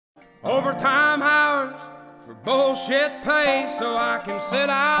overtime hours for bullshit pay, so I can sit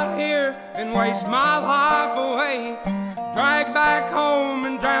out here and waste my life away, drag back home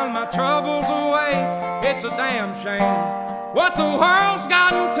and drown my troubles away. It's a damn shame what the world's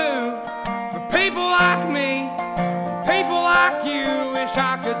gotten to for people like me, people like you. Wish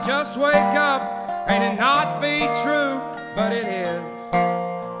I could just wake up and it not be true, but it is.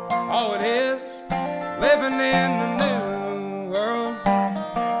 Oh, it is, living in the new world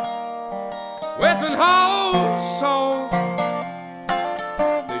with an whole soul.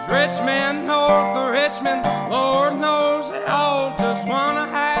 These rich men north of Richmond, Lord knows they all just wanna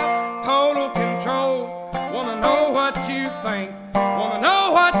have total control. Wanna know what you think, wanna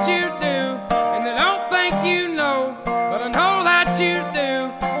know what you do, and they don't think you know, but I know that you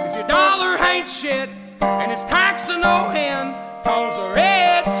do. 'Cause your dollar ain't shit, and it's taxed to no end, 'cause the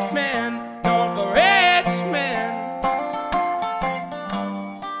rich men, north of Richmond.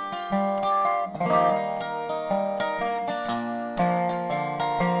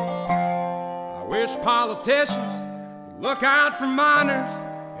 I wish politicians would look out for miners,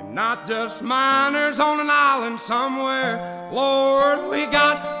 and not just miners on an island somewhere. Lord, we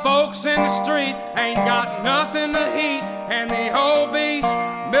got folks in the street, ain't got nothing to eat, and the obese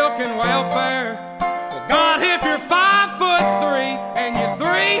milking welfare. Well, God, if you're 5'3" and you're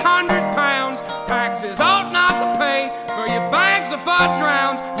 300 pounds, taxes ought not to pay for your bags of fudge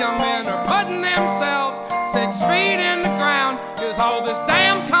rounds. Young men are putting themselves 6 feet in the ground, 'cause all this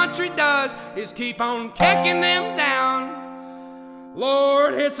damn country does is keep on kicking them down.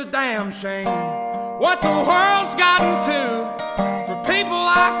 Lord, it's a damn shame what the world's gotten to for people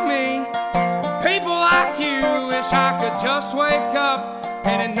like me, people like you. Wish I could just wake up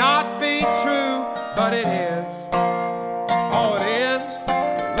and it not be true, but it is. Oh, it is,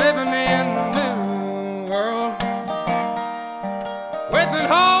 living in the new world with an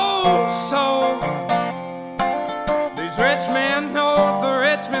whole soul. These rich men north of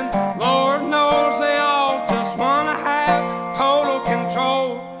Richmond, Lord knows they all just wanna have total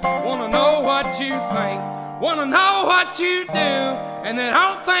control. Wanna know what you think, wanna know what you do, and they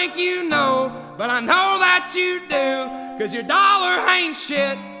don't think you know, but I know that you do. 'Cause your dollar ain't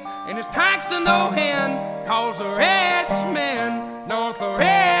shit, and it's taxed to no end, 'cause the rich men, north of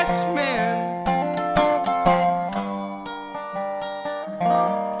Richmond.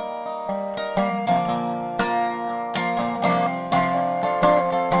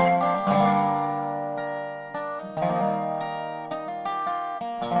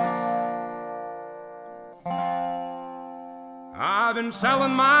 I've been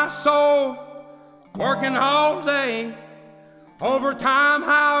selling my soul, working all day, overtime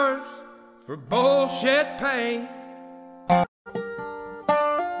hours for bullshit pay.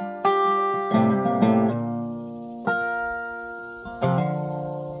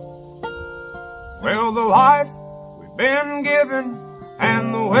 Well, the life we've been given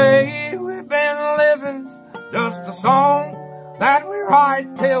and the way we've been living, just a song that we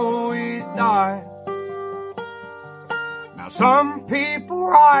write till we die. Now some people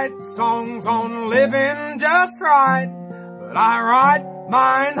write songs on living just right, but I write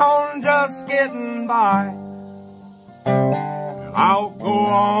mine on just getting by. And I'll go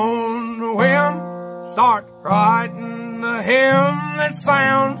on the whim, start writing a hymn that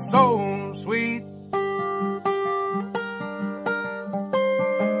sounds so sweet.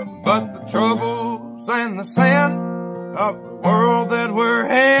 But the troubles and the sin of the world that we're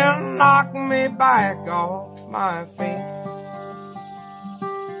in knock me back off my feet.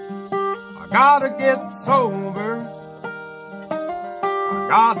 I gotta get sober, I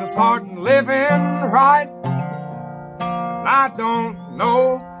gotta start living right. And I don't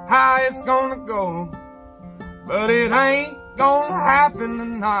know how it's gonna go, but it ain't gonna happen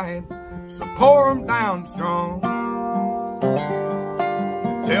tonight. So pour 'em down strong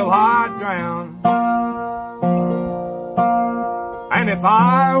till I drown. And if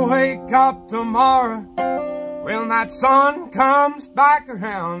I wake up tomorrow, when that sun comes back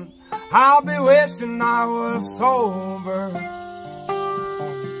around, I'll be wishing I was sober.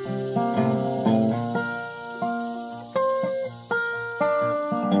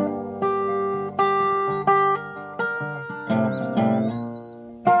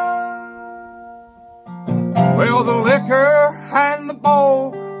 Well, the liquor and the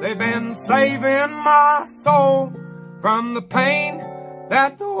bowl, they've been saving my soul from the pain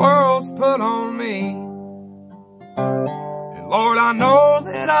that the world's put on me. And Lord, I know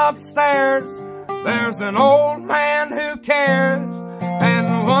that upstairs there's an old man who cares,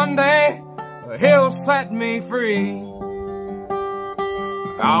 and one day he'll set me free.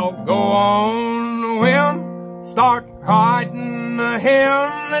 I'll go on the whim, start writing in a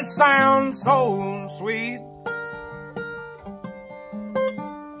hymn that sounds so sweet.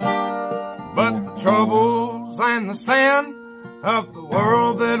 But the troubles and the sin of the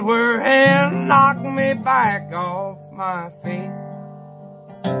world that we're in knock me back off my feet.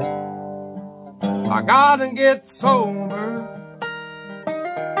 I gotta get sober,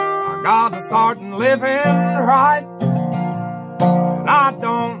 I gotta start living right. And I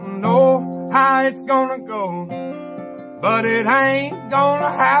don't know how it's gonna go, but it ain't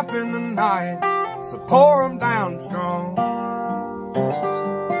gonna happen tonight. So pour 'em down strong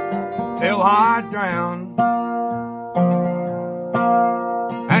till I drown.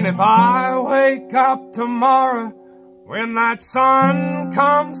 And if I wake up tomorrow when that sun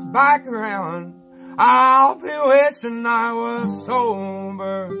comes back around, I'll be wishing I was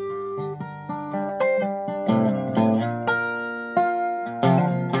sober.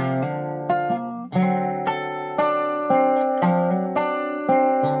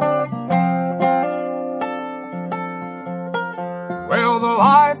 Well, the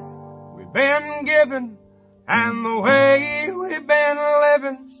life we've been given and the way we've been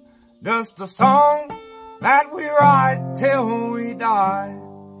living's just a song that we write till we die.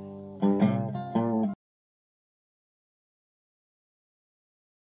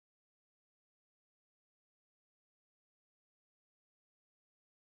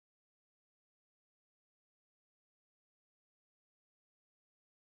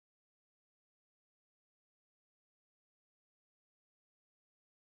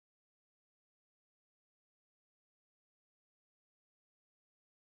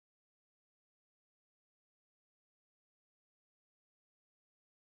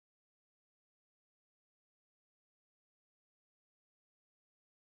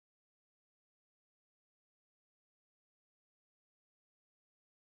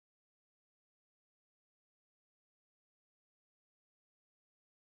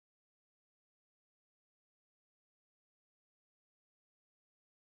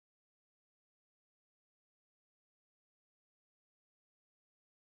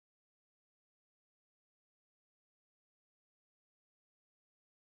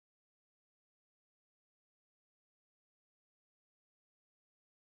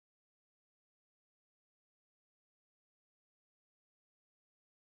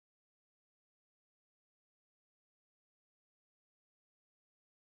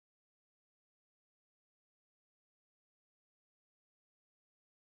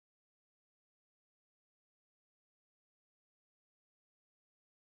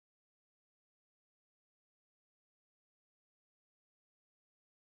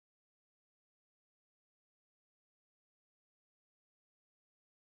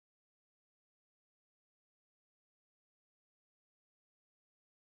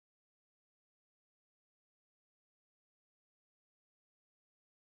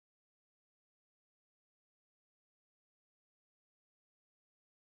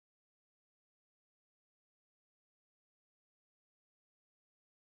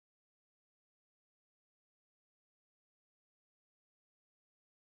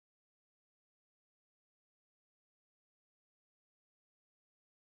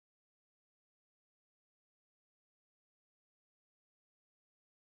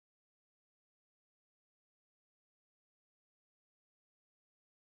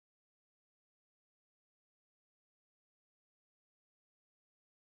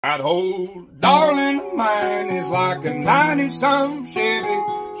 That old darling of mine is like a 90-some Chevy.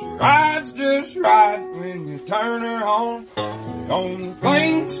 She rides just right when you turn her on. The only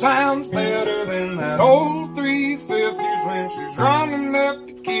thing sounds better than that old 350's when she's running up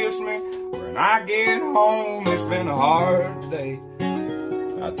to kiss me. When I get home, it's been a hard day.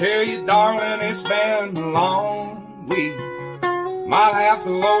 I tell you, darling, it's been a long week. Might have to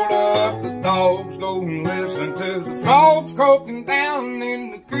load up the dogs, go and listen to the frogs croaking down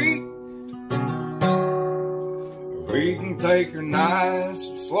in the creek. We can take her nice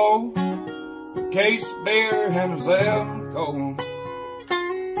and slow, a case of beer and a Zell cold.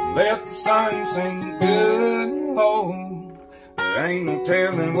 Let the sun sing good and low. There ain't no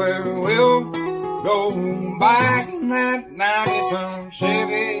telling where we'll go back in that 90-some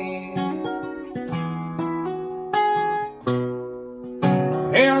Chevy.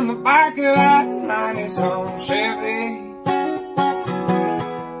 In the back of that 90-some Chevy.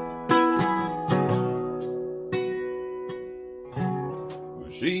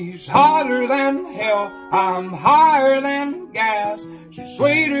 She's hotter than hell, I'm higher than gas. She's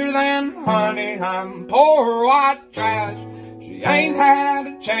sweeter than honey, I'm poor white trash. She ain't had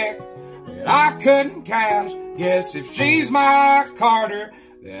a check that I couldn't cash. Guess if she's my Carter,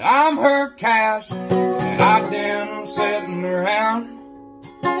 then I'm her cash. And I've been sitting around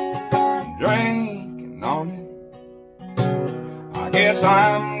drinking on it. I guess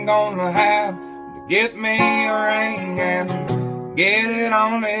I'm gonna have to get me a ring and get it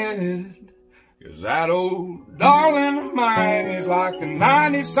on it. 'Cause that old darling of mine is like a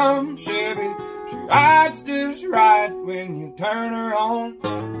 90-something Chevy. She rides just right when you turn her on.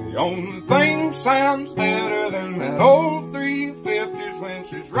 The only thing sounds better than that old 350's when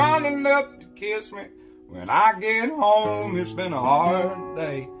she's running up to kiss me. When I get home, it's been a hard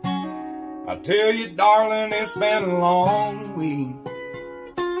day. I tell you, darling, it's been a long week.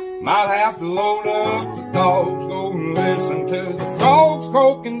 Might have to load up the dogs, go and listen to the frogs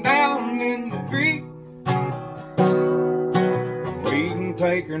croaking down in the creek. We can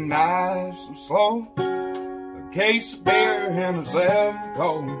take her nice and slow, a case of beer and a 7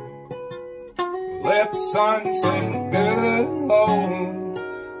 cold. Let the sun sink good low.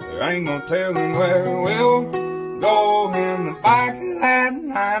 There ain't no telling where we'll go in the back of that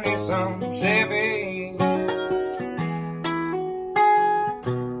 90-something Chevy.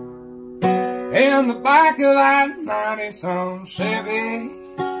 In the back of that 90-something Chevy.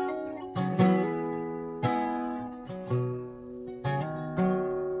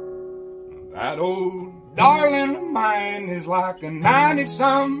 That old darling of mine is like a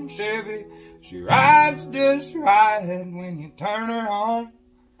 90-something Chevy. She rides just right when you turn her on.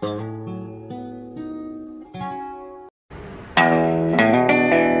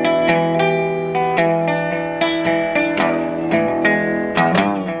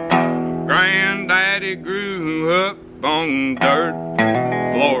 Granddaddy grew up on dirt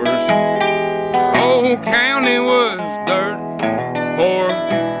floors. The whole county was dirt poor.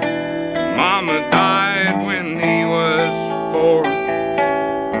 Mama died when he was 4.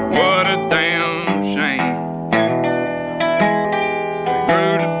 What a damn shame. They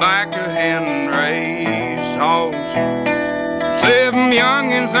grew tobacco and raised hogs, 7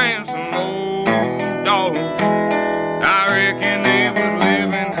 youngins and some old dogs. I reckon they was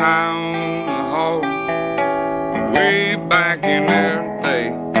living high on the hog way back in their day.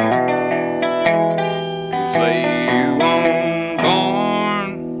 You say you weren't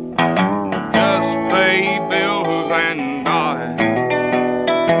born, just pay bills and die.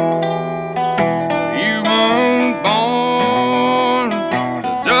 You weren't born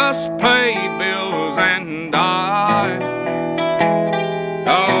to just pay bills and die.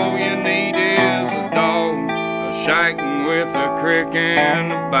 All you need is a dog, a shacking with a crick in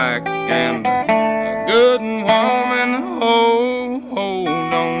the back, and a good woman. Oh,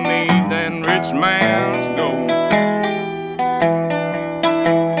 don't need that rich man's gold.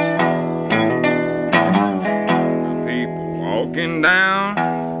 Walking down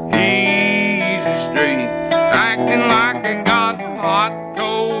easy street, acting like they got hot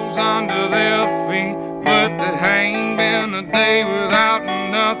coals under their feet, but there ain't been a day without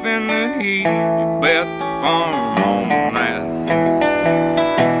nothing to eat. You bet the farm on that.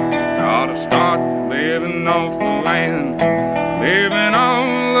 Gotta start living off the land, living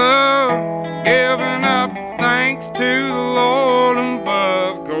on love, giving up thanks to the Lord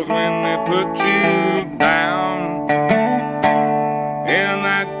above. 'Cause when they put you down in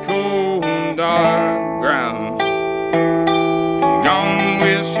that cold and dark ground, you're gonna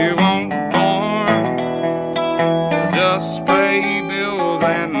wish you weren't born to just pay bills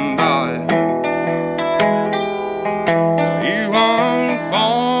and die. You weren't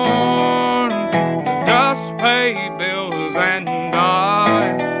born to just pay bills and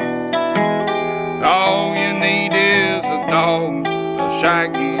die. All you need is a dog, a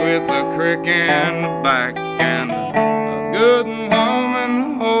shacking with a crick in the back, and a good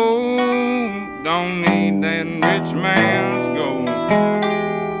woman. Oh, don't need that rich man's gold.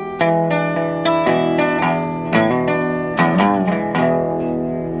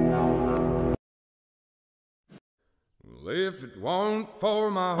 Well, if it weren't for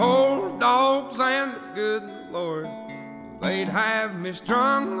my old dogs and the good Lord, they'd have me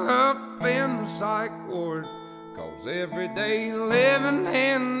strung up in the psych ward. 'Cause every day living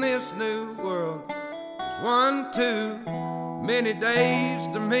in this new world is one too many days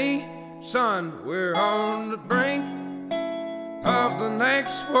to me. Son, we're on the brink of the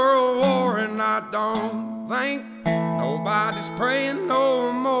next world war, and I don't think nobody's praying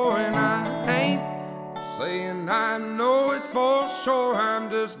no more. And I ain't saying I know it for sure. I'm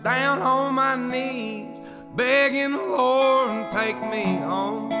just down on my knees begging the Lord to take me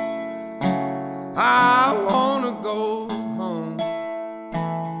home. I wanna go home.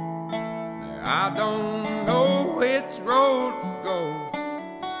 I don't know which road to go.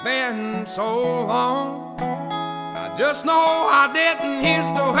 It's been so long. I just know I didn't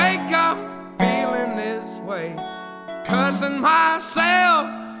used to wake up feeling this way, cussing myself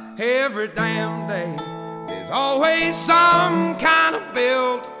every damn day. There's always some kind of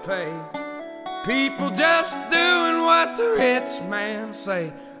bill to pay. People just doing what the rich man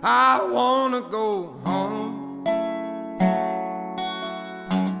say. I wanna go home.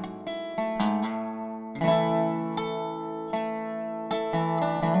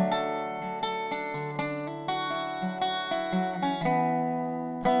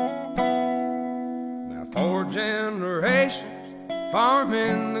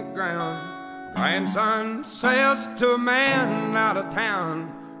 Farming the ground, grandson sells it to a man out of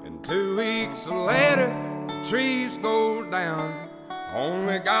town, and 2 weeks later the trees go down.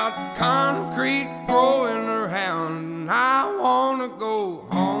 Only got concrete growing around. I wanna go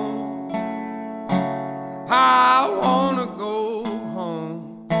home. I wanna go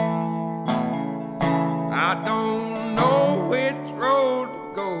home. I don't know which road to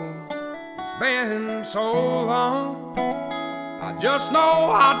go. It's been so long. I just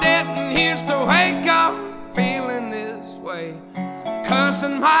know I didn't used to wake up feeling this way,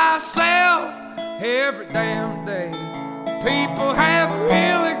 cussing myself every damn day. People have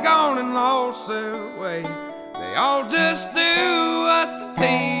really gone and lost their way. They all just do what the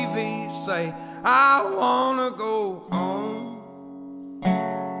TV say. I wanna go home.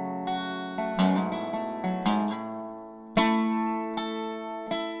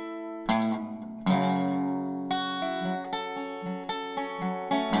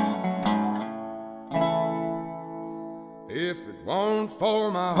 If it weren't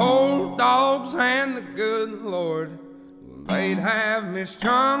for my old dogs and the good Lord, they'd have me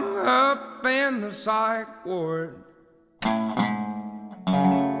strung up in the psych ward.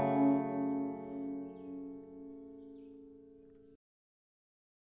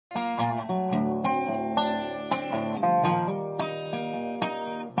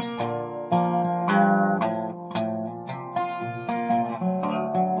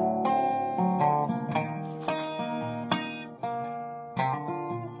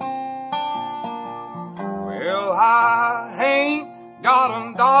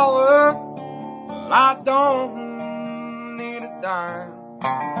 I don't need a dime.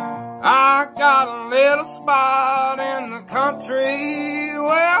 I got a little spot in the country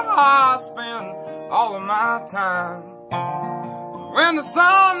where I spend all of my time. When the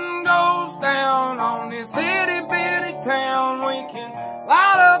sun goes down on this itty bitty town, we can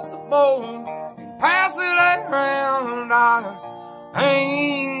light up the bowl and pass it around. I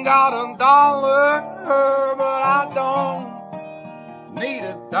ain't got a dollar, but I don't need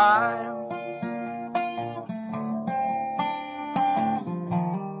a dime.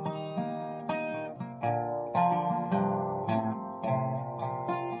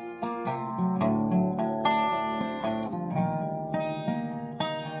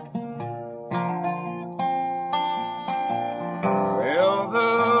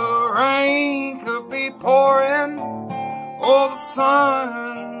 Pouring, or the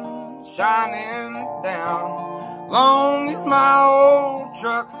sun shining down. Long as my old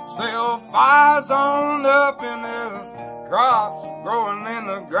truck still fires on up and there's crops growing in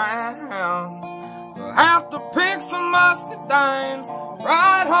the ground. We'll have to pick some muscadines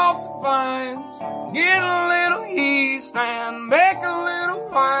right off the vines, get a little yeast and make a little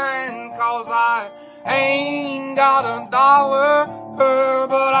wine. 'Cause I ain't got a dollar,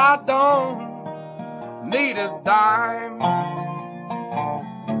 but I don't need a dime.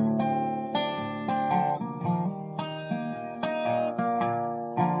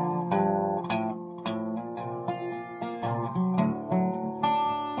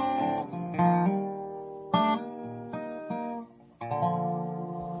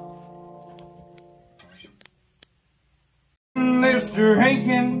 This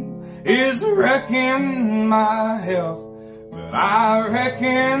drinking is wrecking my health, but I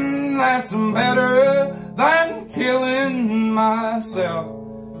reckon that's better than killing myself.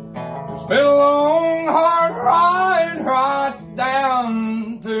 It's been a long, hard ride right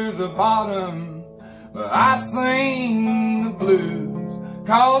down to the bottom, but I sing the blues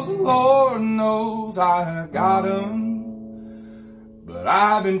 'cause the Lord knows I got 'em. But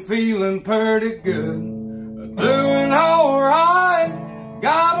I've been feeling pretty good, doing alright.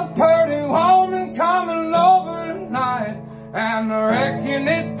 Got a pretty woman coming over tonight, and I reckon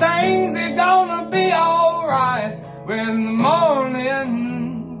that things are gonna be alright when the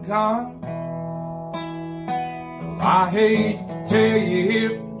morning comes. Well, I hate to tell you,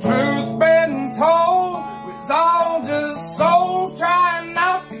 if the truth's been told, it's all just souls trying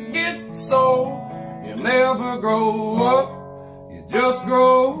not to get sold. You never grow up, you just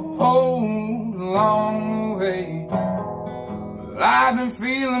grow old along the way. But I've been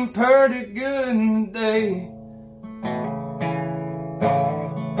feeling pretty good today.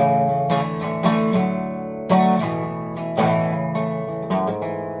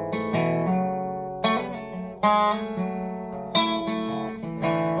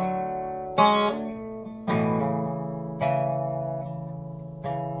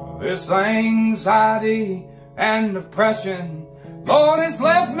 This anxiety and depression, Lord, it's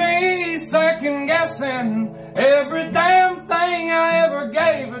left me second guessing every damn thing I ever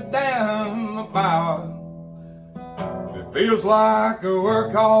gave a damn about. It feels like I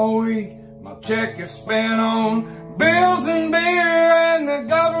work all week, my check is spent on bills and beer and the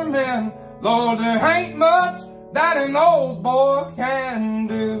government. Lord, there ain't much that an old boy can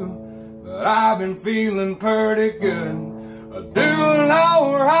do, but I've been feeling pretty good, doing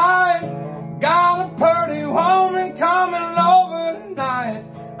alright. Got a pretty woman coming over tonight,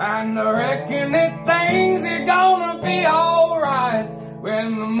 and I reckon that things are gonna be alright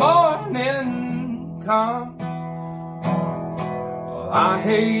when the morning comes. Well, I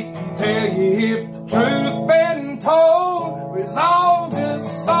hate to tell you if the truth been told, we's all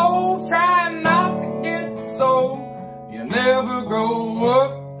just souls trying not to get sold. You never grow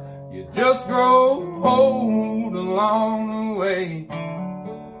up, you just grow old along the way.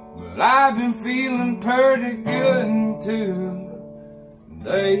 But I've been feeling pretty good today.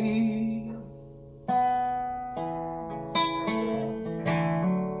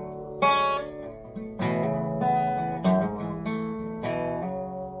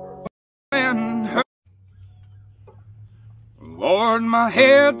 Lord, my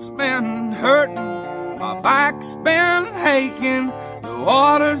head's been hurting, my back's been aching, the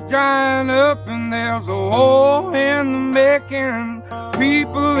water's drying up and there's a war in the making.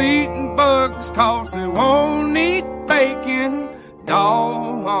 People eating bugs 'cause they won't eat bacon.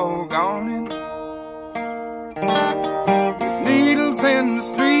 Doggone it. Needles in the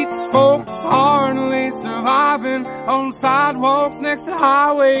streets, folks hardly surviving on sidewalks next to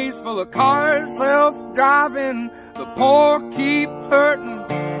highways full of cars self-driving. The poor keep hurting,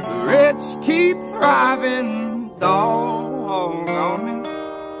 the rich keep thriving. Doggone it.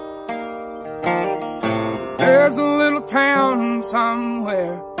 There's a little town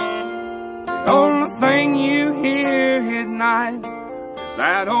somewhere, the only thing you hear at night is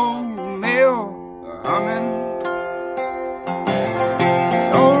that old mill humming.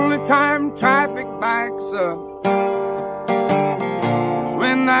 The only time traffic backs up is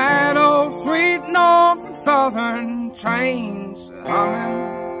when that old sweet Norfolk Southern train's humming.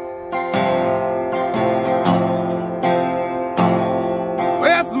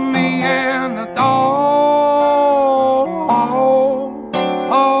 With me and the dog,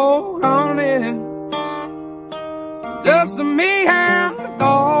 just me and the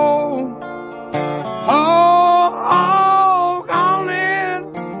dog, on it.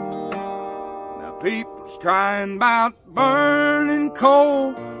 Now people's crying about burning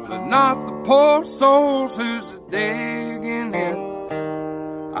coal, but not the poor souls who's digging it.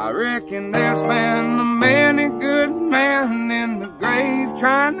 I reckon there's been a many good men in the grave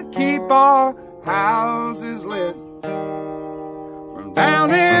trying to keep our houses lit. From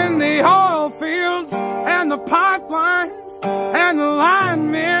down in the oil fields and the pipelines and the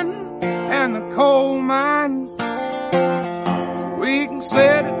linemen and the coal mines, so we can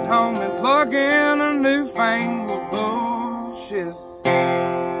sit at home and plug in a newfangled bullshit.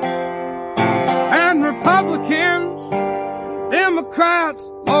 And Republicans, Democrats,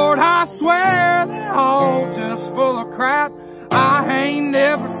 Lord, I swear they're all just full of crap. I ain't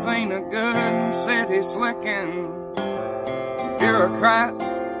never seen a good city slicking bureaucrat.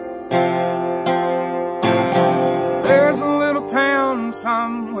 There's a little town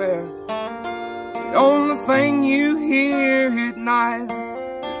somewhere, the only thing you hear at night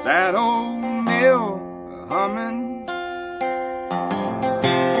is that old mill humming.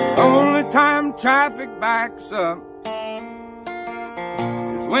 Only time traffic backs up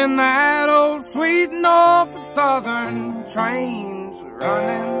is when that old sweet Norfolk Southern train's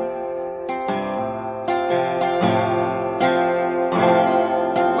running.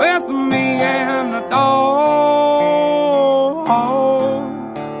 With me and the dog,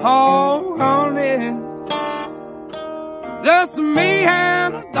 on it. Just me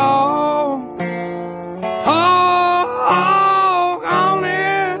and the dog, on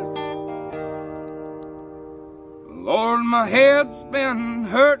it. Lord, my head's been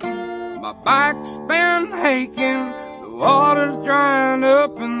hurting, my back's been aching, the water's drying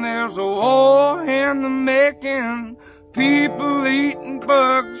up and there's a war in the making. People eating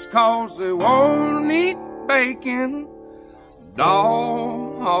bugs 'cause they won't eat bacon.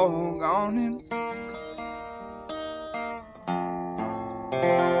 Doggone it.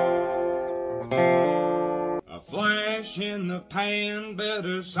 A flash in the pan,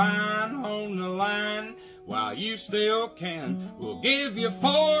 better sign on the line while you still can. We'll give you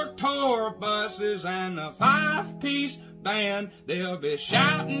 4 tour buses and a 5-piece band. They'll be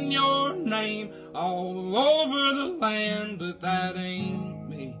shouting your name all over the land, but that ain't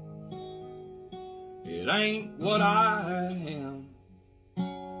me. it ain't what I am.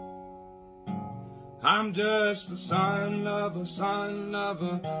 I'm just the son of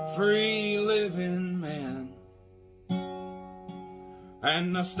a free living man.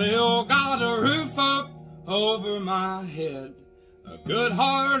 And I still got a roof up over my head, a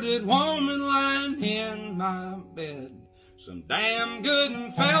good-hearted woman lying in my bed, some damn good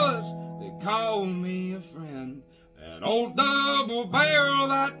fellas that call me a friend, that old double barrel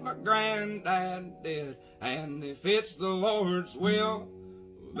that my granddad did. And if it's the Lord's will,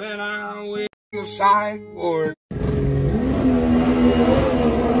 then I will. Sideboard.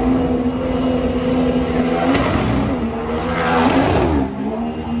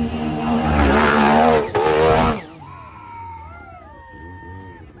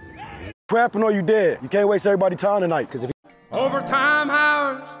 Crapping or you dead. You can't waste everybody's time tonight. Cause if Overtime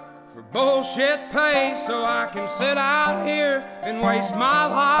hours for bullshit pay, so I can sit out here and waste my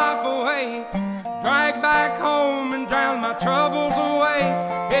life away, drag back home and drown my troubles away.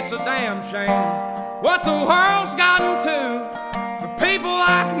 It's a damn shame what the world's gotten to for people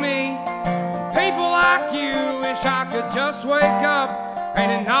like me, people like you. Wish I could just wake up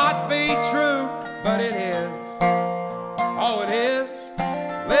and it not be true, but it is. Oh, it is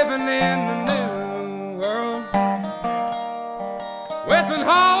living in the new world with an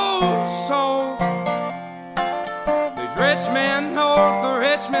whole soul. These rich men north of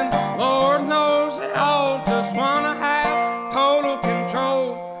Richmond, Lord knows they all just wanna have total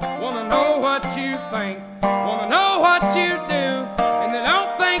control. Wanna know what you think, wanna know what you do, and they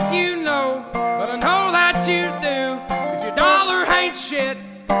don't think you know, but I know that you do. Cause your dollar ain't shit,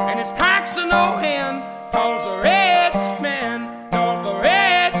 and it's taxed to no end, cause the rich men know the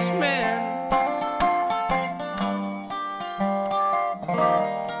rich men.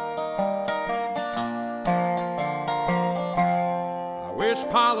 I wish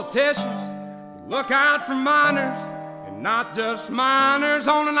politicians would look out for miners, not just miners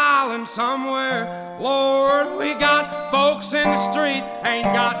on an island somewhere. Lord, we got folks in the street, ain't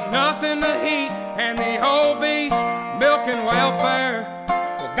got nothing to eat, and the obese milking welfare.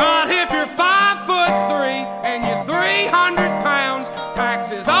 Well, God, if you're 5'3" and you're 300 pounds,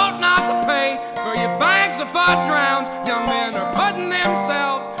 taxes ought not to pay for your bags of fudge rounds. Young men are putting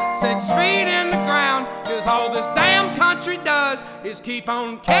themselves 6 feet in the ground, cause all this damn country does is keep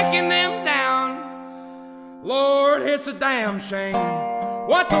on kicking them down. Lord, it's a damn shame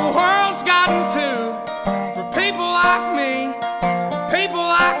what the world's gotten to for people like me, people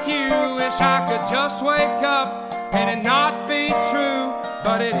like you. Wish I could just wake up and it not be true,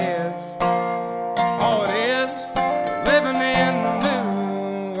 but it is. Oh, it is living in the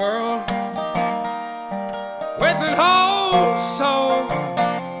new world with an whole soul.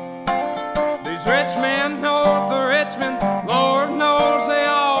 These rich men north of Richmond, Lord knows they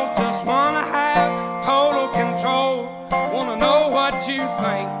all just wanna have total control. Wanna know what you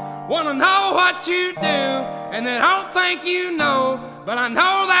think, wanna know what you do, and they don't think you know, but I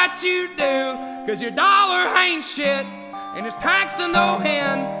know that you do. Cause your dollar ain't shit, and it's taxed to no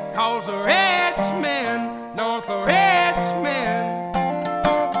end, cause the rich men north of rich men.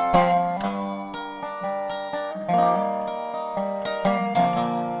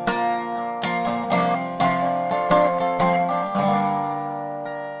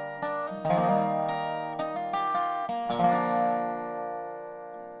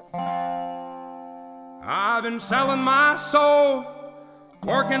 I've been selling my soul,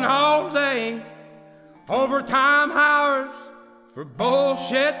 working all day, overtime hours for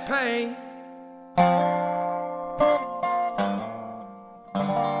bullshit pay.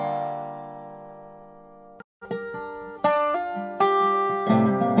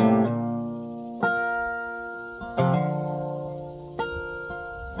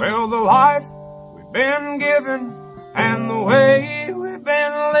 Well, the life we've been given and the way we've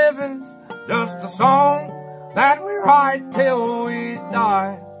been living, just a song that we write till we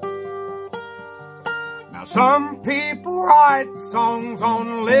die. Now some people write songs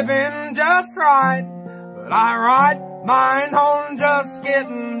on living just right, but I write mine on just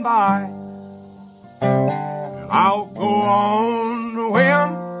getting by. And I'll go on to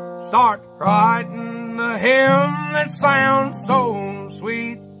whim, start writing a hymn that sounds so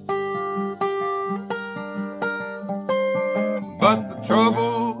sweet. But the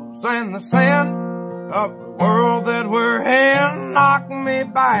troubles and the sin of the world that we're in knock me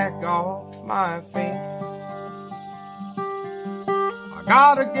back off my feet. I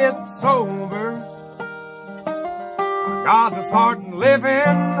gotta get sober, I gotta start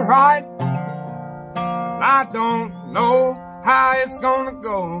living right. And I don't know how it's gonna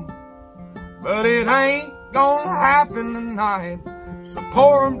go, but it ain't gonna happen tonight. So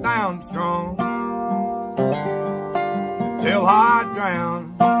pour 'em down strong. till I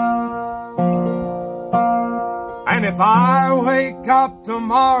drown. And if I wake up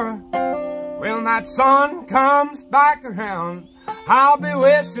tomorrow when that sun comes back around, I'll be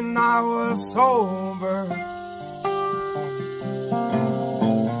wishing I was sober.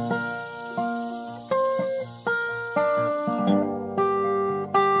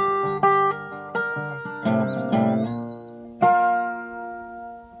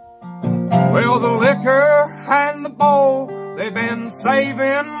 Well, the liquor and the bowl, they've been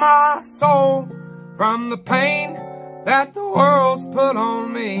saving my soul from the pain that the world's put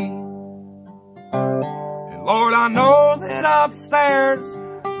on me. And Lord, I know that upstairs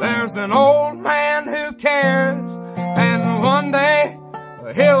there's an old man who cares, and one day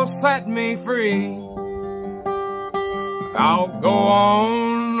he'll set me free. I'll go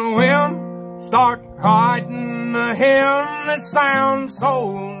on a whim, start writing a hymn that sounds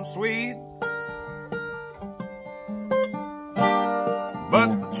so sweet.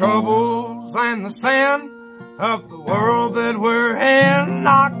 But the troubles and the sin of the world that we're in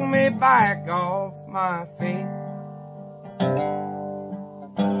knock me back off my feet.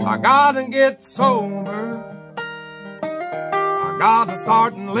 I gotta get sober, I gotta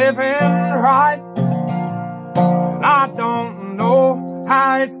start living right, and I don't know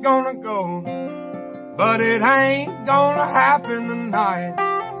how it's gonna go, but it ain't gonna happen tonight,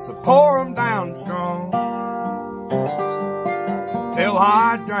 so pour 'em down strong till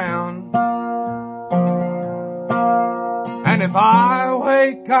I drown. And if I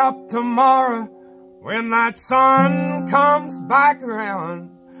wake up tomorrow when that sun comes back around,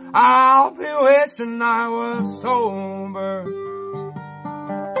 I'll be wishing I was sober.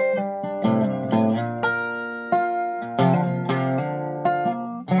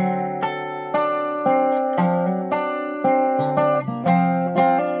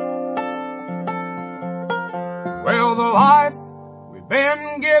 Well, the life we've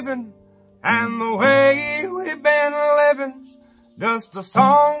been given and the way we've been living's just a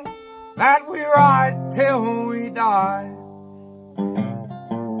song that we write till we die.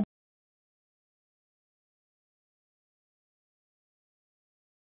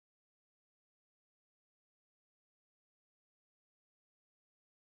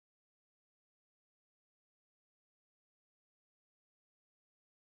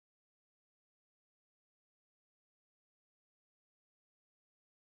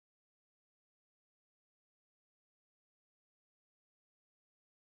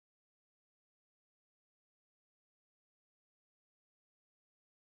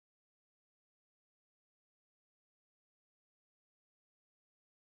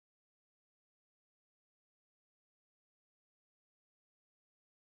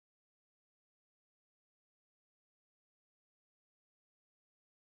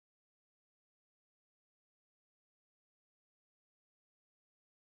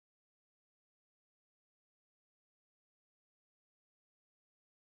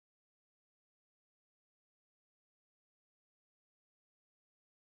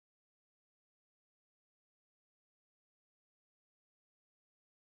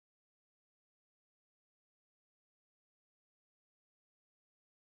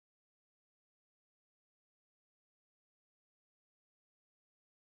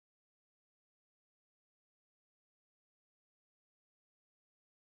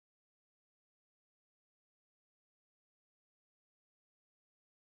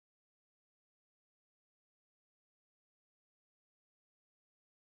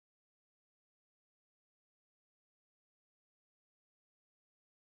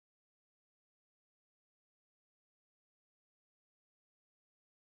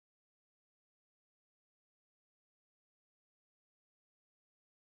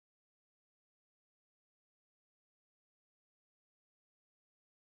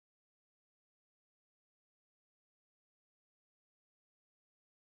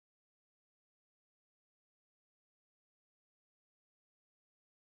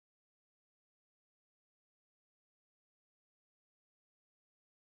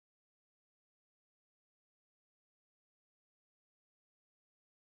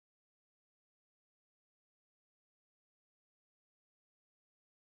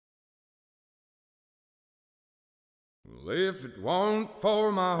 Well, if it weren't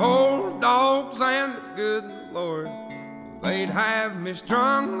for my old dogs and the good Lord, they'd have me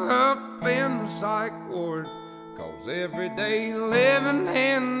strung up in the psych ward. 'Cause every day living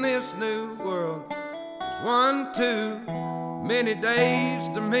in this new world is one too many days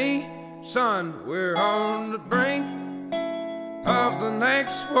to me. Son, we're on the brink of the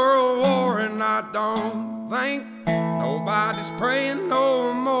next world war, and I don't think nobody's praying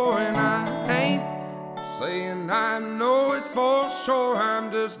no more, and I ain't saying I know it for sure.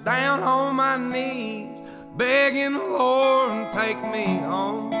 I'm just down on my knees, begging the Lord to take me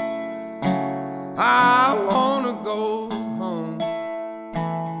home. I wanna go home.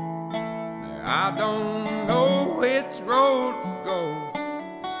 I don't know which road to go.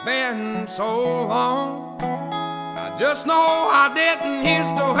 It's been so long. I just know I didn't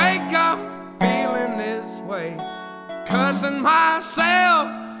used to wake up feeling this way, cussing myself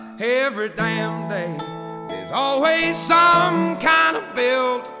every damn day. There's always some kind of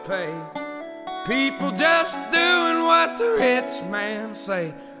bill to pay. People just doing what the rich man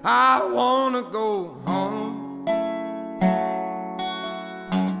say. I wanna go home.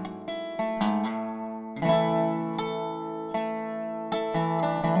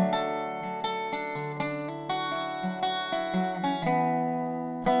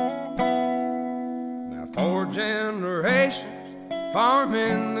 Now 4 generations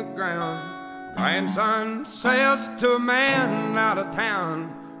farming the ground. Grandson sells it to a man out of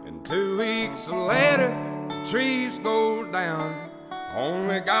town. And 2 weeks later, the trees go down.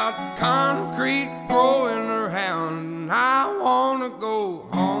 Only got concrete growing around. I wanna go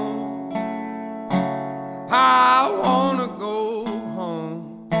home. I wanna go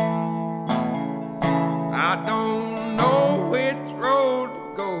home. I don't know which road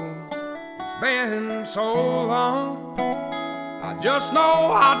to go. It's been so long. I just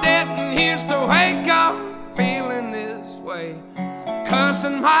know I didn't used to wake up feeling this way,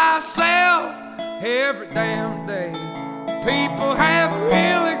 cussing myself every damn day. People have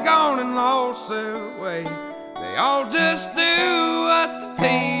really gone and lost their way. They all just do what the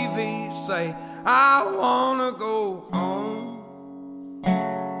TV say. I wanna go home.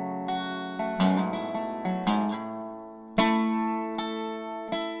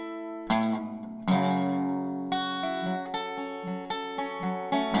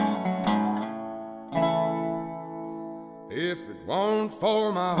 If it weren't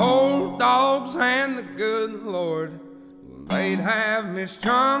for my old dogs and the good Lord, they'd have me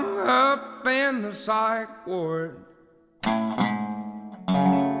strung up in the psych ward.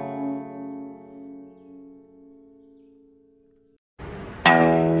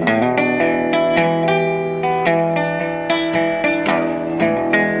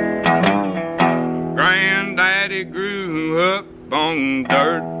 Granddaddy grew up on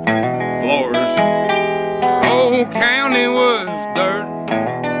dirt floors. The whole county was dirt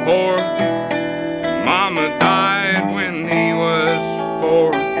poor. Mama died when he was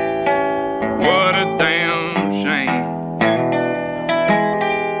 4. What a damn shame.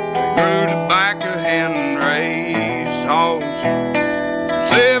 They grew tobacco and raised hogs,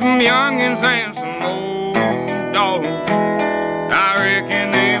 7 youngins and some old dogs. I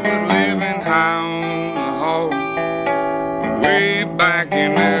reckon they was living high on the hog way back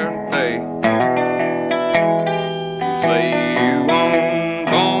in their day. You say you weren't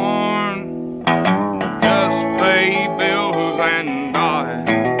born, just pay bills and die.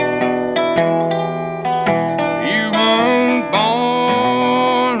 You weren't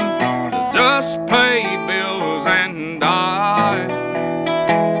born to just pay bills and die.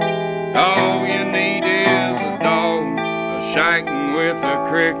 All you need is a dog, a shack with a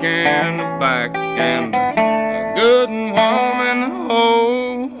crick in the back, and a good woman.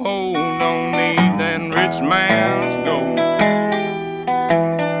 Oh, oh, don't need that rich man's gold.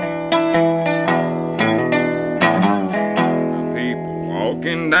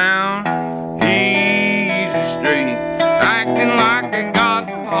 Walking down easy street, acting like they got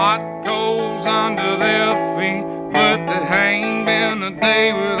hot coals under their feet, but there ain't been a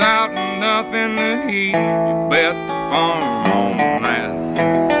day without nothing to eat. You bet the farm on that.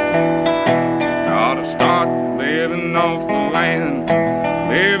 Gotta start living off the land,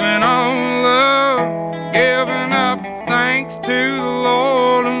 living on love, giving up thanks to the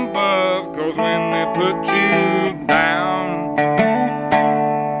Lord above. 'Cause when they put you down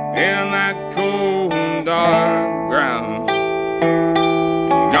in that cold and dark ground,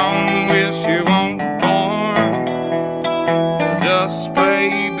 you're gonna wish you weren't born to just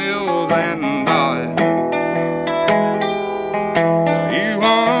pay bills and die. You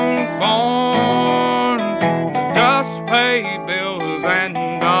weren't born to just pay bills and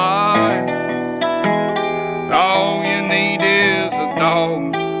die. All you need is a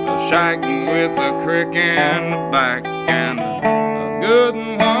dog, a shack with a crick in the back, and a good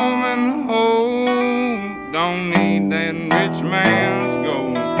woman. Oh, don't need that rich man's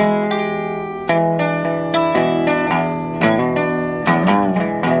gold.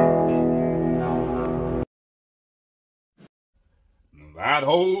 That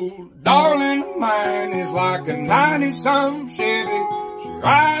old darling of mine is like a 90-some Chevy. She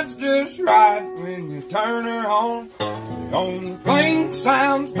rides just right when you turn her on. The only thing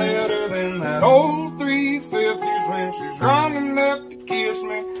sounds better than that old 350s when she's running up to kiss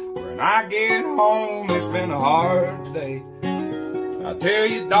me. When I get home, it's been a hard day. I tell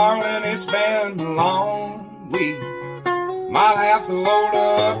you, darling, it's been a long week. Might have to load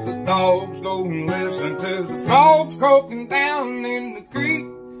up the dogs, go and listen to the frogs croaking down in the creek.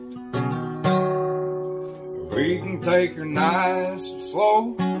 We can take her nice and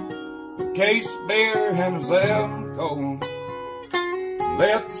slow, a case of beer and a Zelko.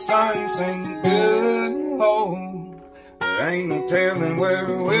 Let the sun sing good and low. There ain't no telling where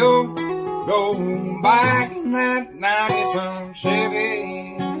we'll go. Back in that 90-some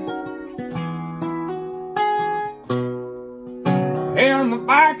Chevy, in the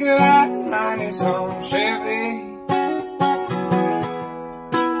back of that 90-some Chevy.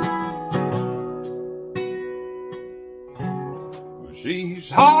 She's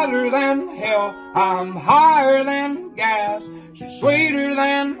hotter than hell, I'm higher than gas. She's sweeter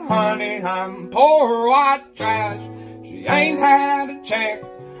than honey, I'm poor white trash. She ain't had a check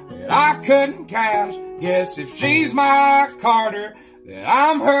that I couldn't cash. Guess if she's my Carter, then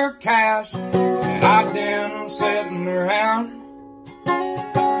I'm her cash. And I've been sitting around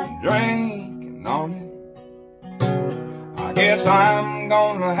drinking on it. I guess I'm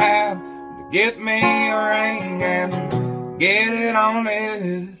gonna have to get me a ring and get it on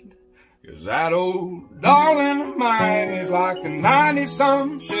it. 'Cause that old darling of mine is like a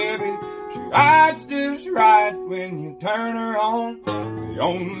 90-some Chevy. She rides just right when you turn her on. The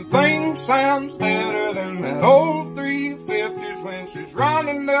only thing sounds better than that old 350s when she's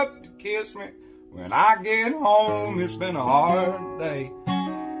running up to kiss me. When I get home, it's been a hard day.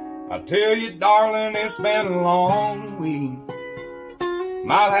 I tell you, darling, it's been a long week.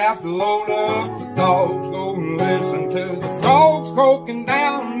 Might have to load up the dogs, go and listen to the frogs croaking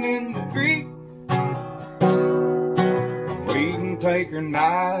down in the creek. We can take her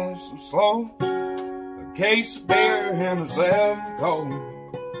nice and slow, a case of beer and a Zelko.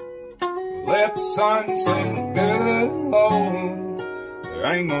 Let the sun sing good and low. There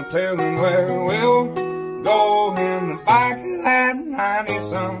ain't no telling where we'll go in the back of that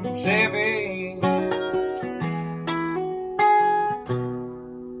 90-some Chevy.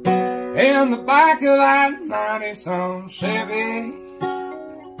 In the back of that 90-some Chevy.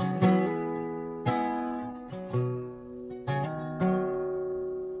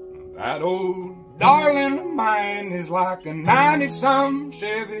 That old darling of mine is like a 90-some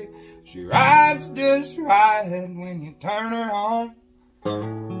Chevy. She rides just right when you turn her on.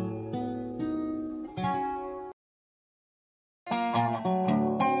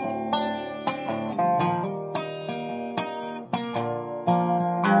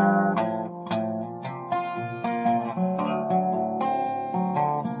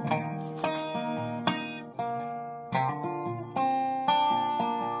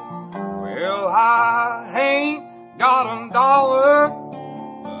 Got a dollar,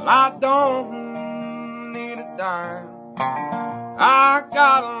 but I don't need a dime. I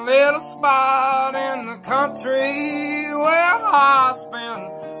got a little spot in the country where I spend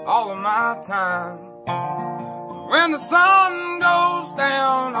all of my time. When the sun goes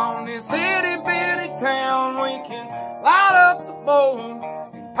down on this itty-bitty town, we can light up the bowl and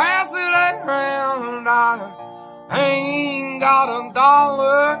pass it around. I ain't got a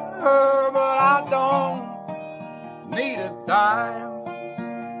dollar, but I don't need a dime.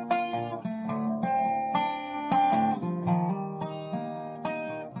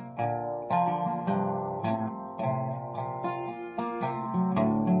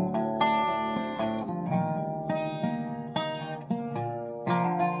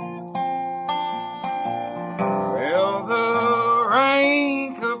 Well, the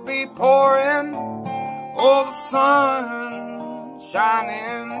rain could be pouring or the sun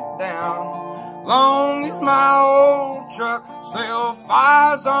shining down. Long as my old truck still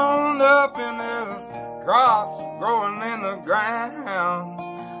fires on up and there's crops growing in the ground,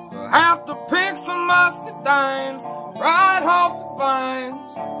 we'll have to pick some muscadines right off the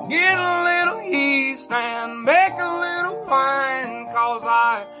vines, get a little yeast and make a little wine. 'Cause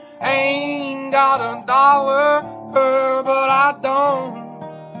I ain't got a dollar, but I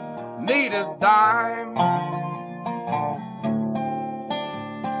don't need a dime.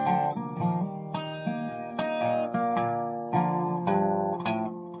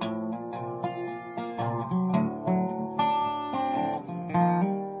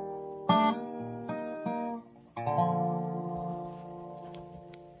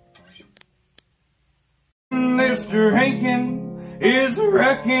 This drinking is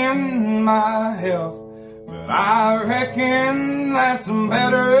wrecking my health, but I reckon that's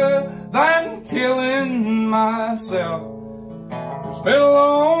better than killing myself. It's been a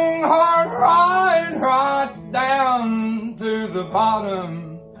long, hard ride right down to the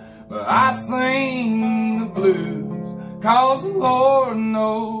bottom, but I sing the blues 'cause the Lord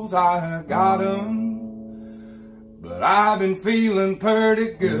knows I got 'em. But I've been feeling pretty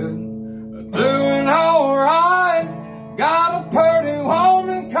good, doing alright. Got a pretty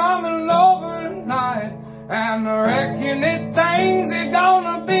woman coming over tonight, and I reckon that things are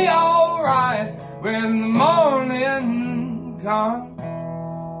gonna be alright when the morning comes.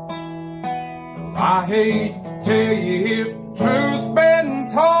 Well, I hate to tell you if the truth's been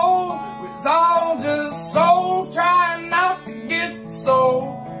told, it's all just souls trying not to get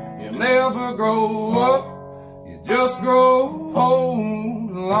sold. You never grow up, you just grow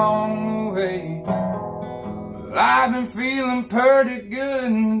old along the way. But I've been feeling pretty good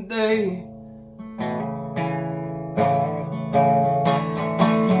today.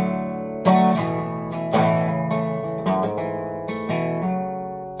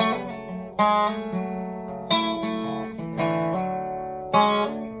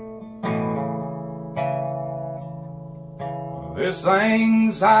 This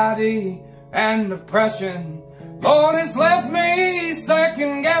anxiety and depression, Lord, it's left me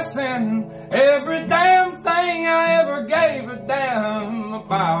second guessing every damn thing I ever gave a damn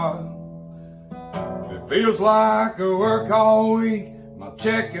about. It feels like I work all week, my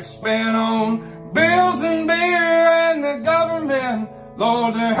check is spent on bills and beer and the government.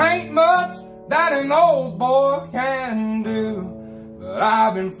 Lord, there ain't much that an old boy can do, but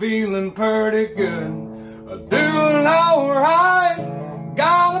I've been feeling pretty good, doing alright.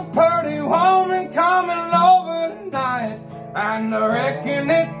 Got a pretty woman coming over tonight, and I reckon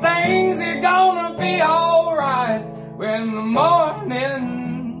that things are gonna be alright when the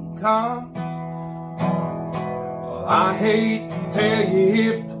morning comes. Well, I hate to tell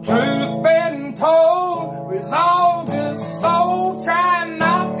you if the truth's been told, it's all just souls trying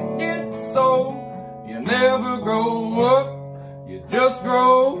not to get sold. You never grow up, you just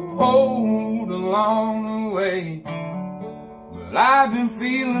grow old along the way. But I've been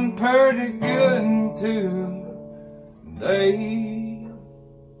feeling pretty good today.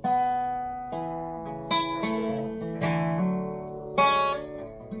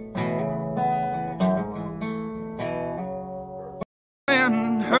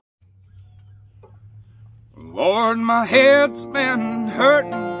 Lord, my head's been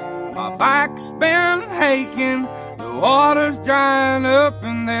hurting, my back's been aching, the water's drying up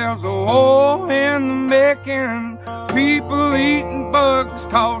and there's a hole in the making. People eating bugs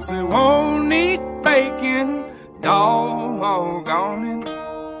 'cause they won't eat bacon. Doggone it.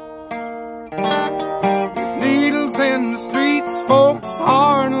 Needles in the streets, folks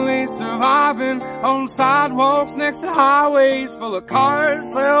hardly surviving on sidewalks next to highways full of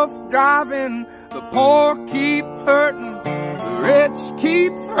cars self-driving. The poor keep hurting, the rich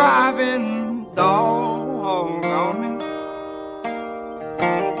keep thriving. Doggone it.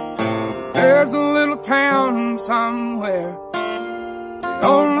 There's a little town somewhere, the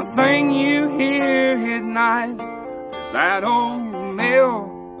only thing you hear at night is that old mill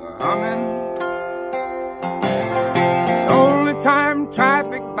humming. The only time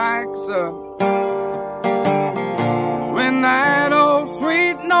traffic backs up is when that old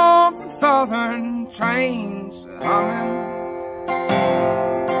sweet North and Southern train's humming.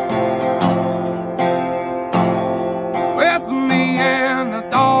 With me and the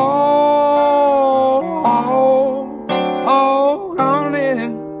dog,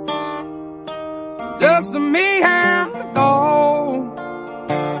 just me and the dog,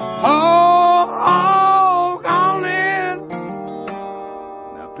 on it.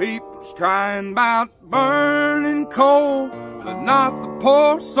 Now people's crying about burning coal, but not the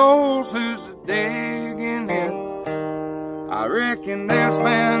poor souls who's digging it. I reckon there's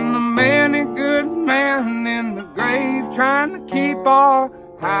been a many good men in the grave trying to keep our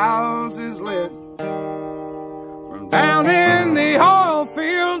houses lit. Down in the oil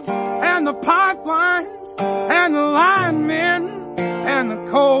fields and the pipelines and the linemen and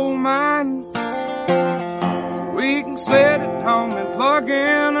the coal mines, so we can sit at home and plug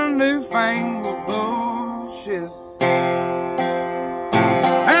in a newfangled bullshit.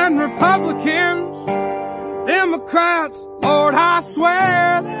 And Republicans, Democrats, Lord, I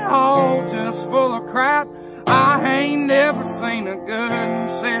swear they're all just full of crap. I ain't never seen a good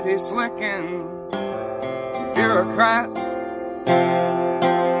city slicking bureaucrat.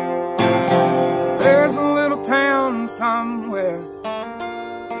 There's a little town somewhere,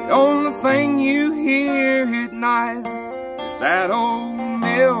 the only thing you hear at night is that old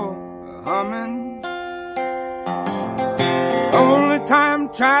mill humming.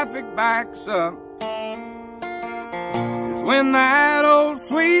 time traffic backs up is when that old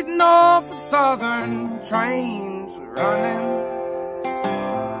sweet Norfolk Southern train's running.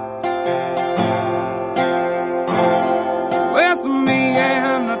 With me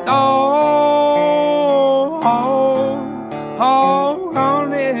and the dog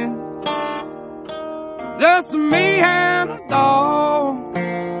on it, just me and the dog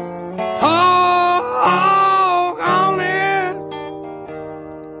on it.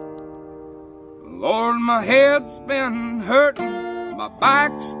 Lord, my head's been hurting, my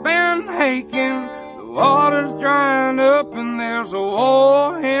back's been aching, the water's drying up and there's a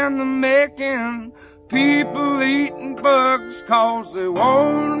war in the making. People eating bugs 'cause they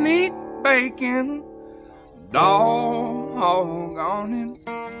won't eat bacon. Dog on it.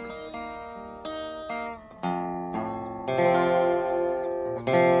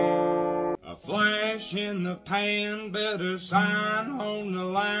 A flash in the pan, better sign on the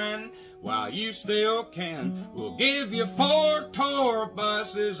line while you still can. We'll give you 4 tour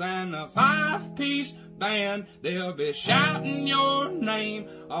buses and a 5-piece band. They'll be shouting your name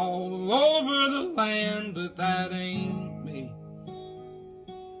all over the land, but that ain't me.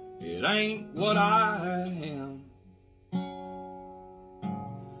 It ain't what I am.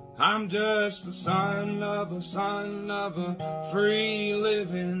 I'm just the son of a free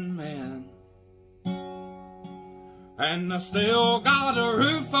living man. And I still got a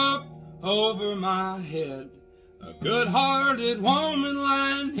roof up over my head, a good-hearted woman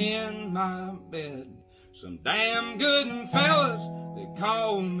lying in my bed, some damn good fellas that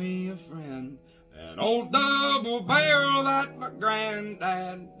call me a friend, that old double barrel that my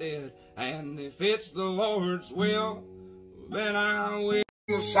granddad did. And if it's the Lord's will, then I will.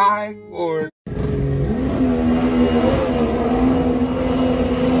 The sideboard.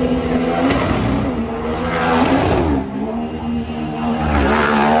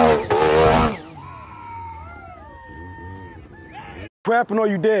 Crapping or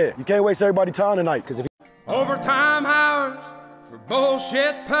you dead. You can't waste everybody's time tonight. Cause if Overtime hours for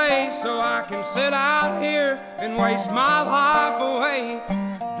bullshit pay, so I can sit out here and waste my life away,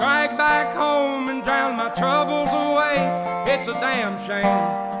 drag back home and drown my troubles away. It's a damn shame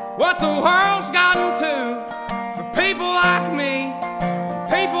what the world's gotten to for people like me,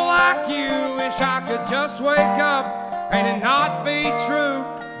 people like you. Wish I could just wake up and it not be true,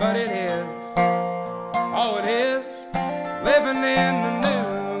 but it is. Oh, it is living in the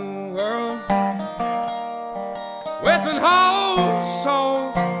new world with an whole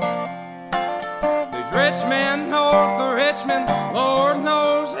soul. These rich men north of Richmond, Lord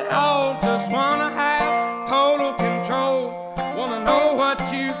knows they all just wanna have total control. Wanna know what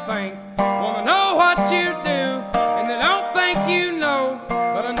you think, wanna know what you do, and they don't think you know,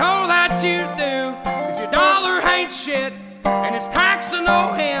 but I know that you do. 'Cause your dollar ain't shit, and it's taxed to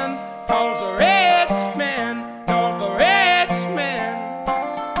no end, 'cause the rich men, north the rich men.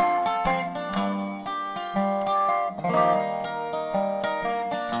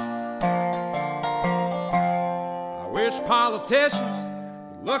 I wish politicians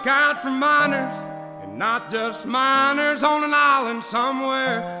would look out for miners, and not just miners on an island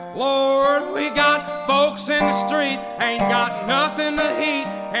somewhere. Lord, we got folks in the street, ain't got nothing to eat,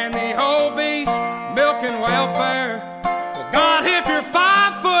 and the obese milking welfare. Well, God, if you're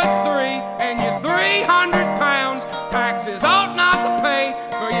 5'3" and you're 300 pounds, taxes ought not to pay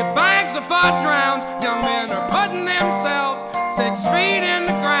for your bags of fudge rounds. Young men are putting themselves 6 feet in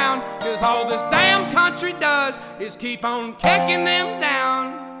the ground, 'cause all this damn country does is keep on kicking them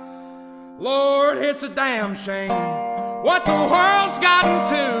down. Lord, it's a damn shame what the world's gotten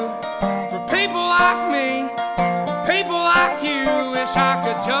to for people like me, people like you. Wish I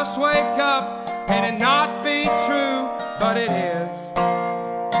could just wake up and it not be true, but it is.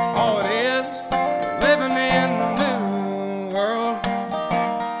 Oh, it is living in the new world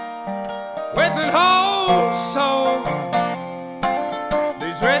with an whole soul.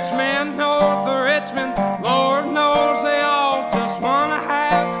 These rich men north of Richmond, Lord knows they all just wanna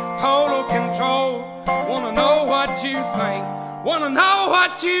have total control. Wanna know what you think, wanna know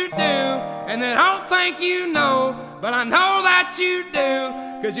what you do, and they don't think you know, but I know that you do.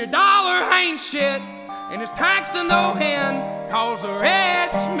 'Cause your dollar ain't shit, and it's taxed to no end, 'cause the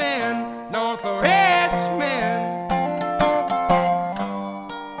rich men, north the rich men.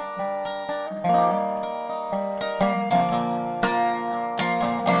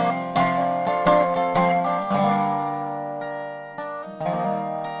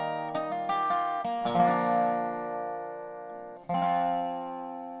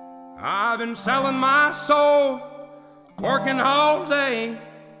 I've been selling my soul, working all day,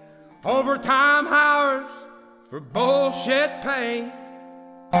 overtime hours for bullshit pay.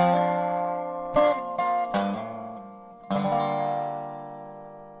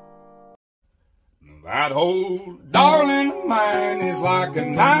 That old darling of mine is like a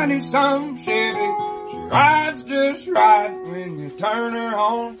 90-some Chevy. She rides just right when you turn her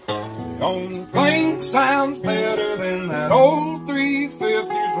on. The only thing that sounds better than that old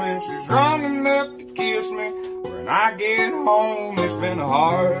 350's when she's running up to kiss me. When I get home, it's been a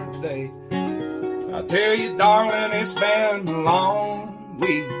hard day. I tell you, darling, it's been a long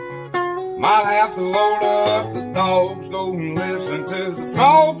week. Might have to load up the dogs, go and listen to the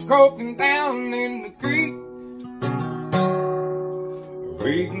frogs croaking down in the creek.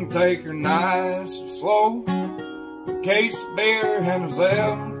 We can take her nice and slow, a case of beer and a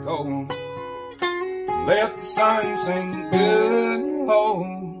seven cold. Let the sun sing good and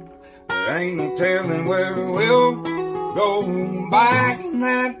low. There ain't no telling where we'll go back in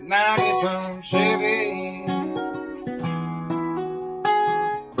that 90-some Chevy.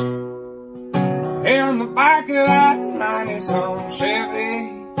 In the back of that 90-some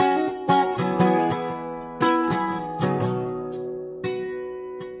Chevy.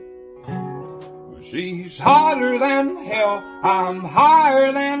 She's hotter than hell, I'm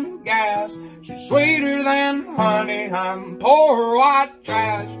higher than gas. She's sweeter than honey, I'm poor white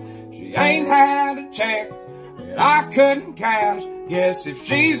trash. She ain't had a check that I couldn't cash. Guess if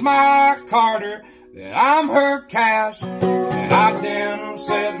she's my Carter, then I'm her cash. And I've been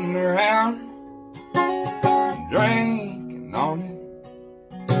sitting around drinking on it.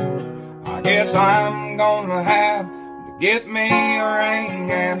 I guess I'm gonna have to get me a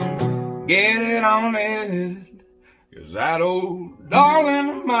ring and get it on it. 'Cause that old darling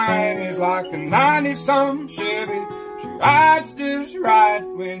of mine is like a 90-some Chevy. She rides just right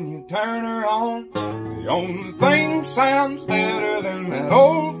when you turn her on. The only thing sounds better than that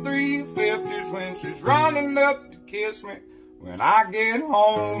old 350's when she's running up to kiss me. When I get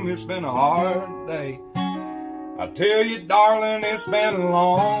home, it's been a hard day. I tell you, darling, it's been a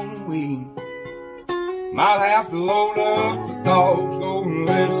long week. Might have to load up the dogs, go and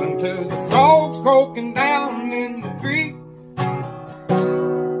listen to the frogs croaking down in the creek.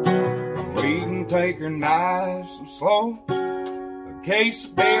 We can take her nice and slow, a case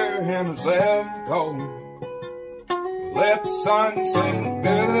of beer and a seven cold. Let the sun sing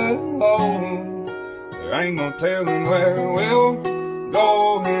good and low. There ain't no telling where we'll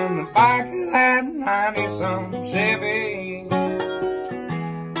go in the back of that 90-some Chevy.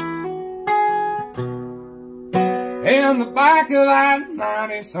 In the back of that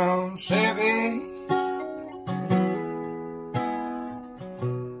 90-some Chevy.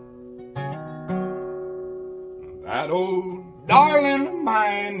 That old darling of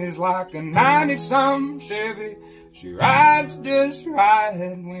mine is like a 90-some Chevy. She rides just right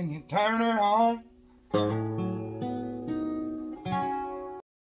when you turn her on.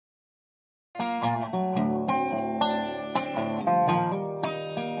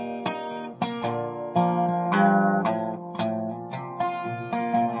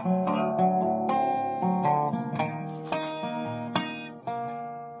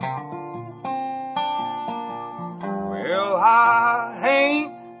 Well, I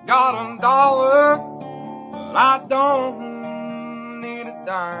ain't got a dollar, but I don't need a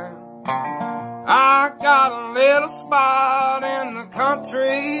dime. I got a little spot in the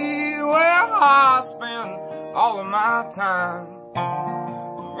country where I spend all of my time.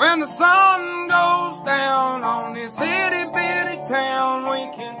 When the sun goes down on this itty bitty town, we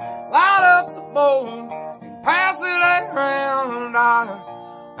can light up the bowl and pass it around.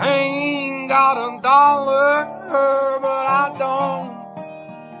 I ain't got a dollar, but I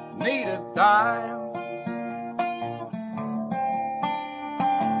don't need a dime.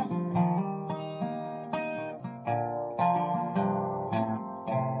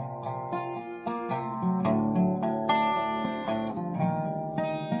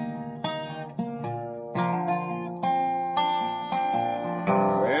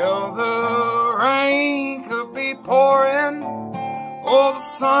 Pouring, or the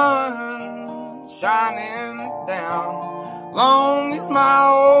sun shining down. Long as my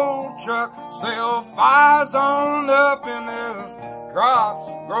old truck still fires on up and there's crops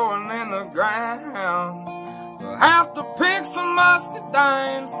growing in the ground, we'll have to pick some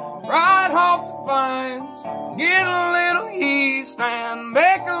muscadines right off the vines, get a little yeast and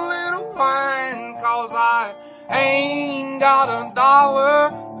make a little wine. 'Cause I ain't got a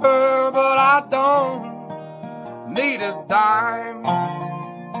dollar, but I don't need a dime.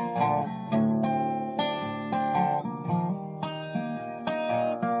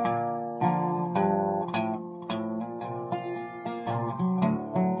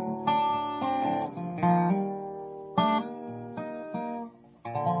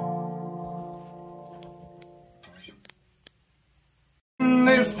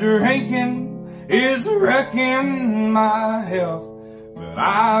 Mr. Hankin is wrecking my health. But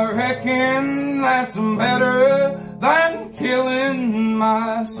I reckon that's better than killing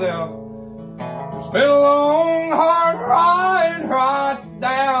myself. It's been a long, hard ride right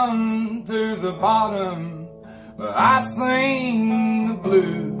down to the bottom, but I sing the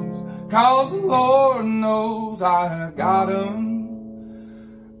blues 'cause the Lord knows I got 'em.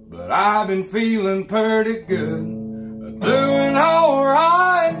 But I've been feeling pretty good, doing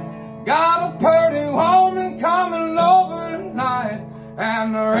alright. Got a pretty woman coming over tonight,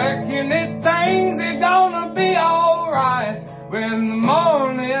 and I reckon that things are gonna be alright when the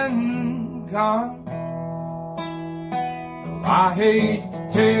morning comes. Well, I hate to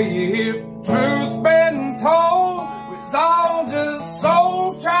tell you if the truth's been told, it's all just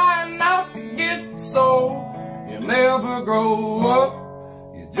souls trying not to get sold. You never grow up,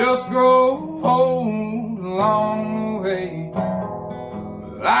 you just grow old along the way.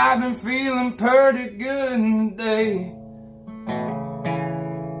 But I've been feeling pretty good today.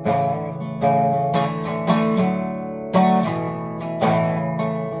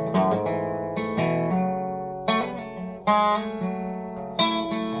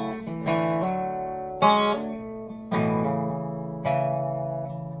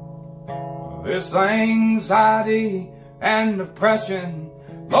 This anxiety and depression,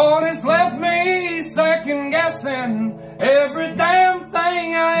 Lord, it's left me second guessing every damn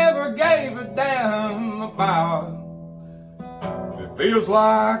thing I ever gave a damn about. It feels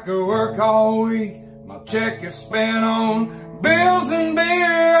like I work all week, my check is spent on bills and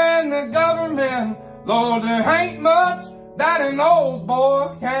beer and the government. Lord, there ain't much that an old boy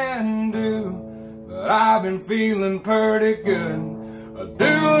can do, but I've been feeling pretty good,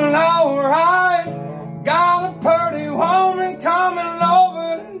 doing alright. Got a pretty woman coming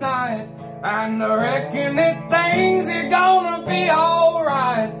over tonight, and I reckon that things are gonna be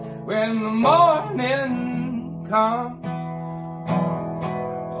alright when the morning comes.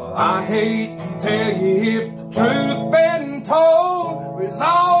 Well, I hate to tell you if the truth's been told, it's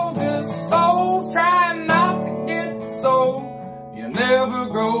all just souls trying not to get sold. You never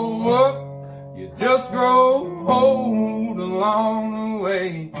grow up, you just grow old along the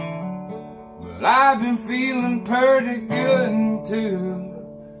way. But I've been feeling pretty good today.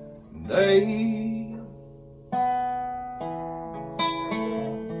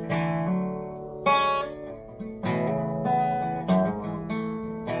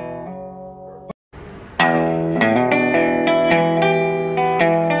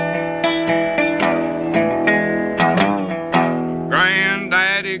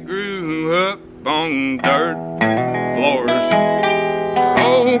 Granddaddy grew up on dirt floors.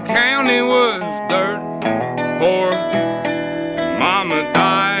 Whole county was dirt poor. Mama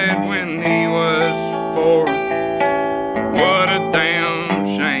died when he was 4. What a damn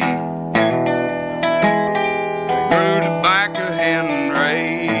shame. They grew tobacco and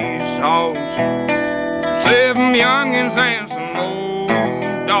raised hogs, 7 youngins and some old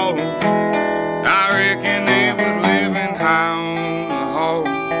dogs. I reckon they was living high on the hog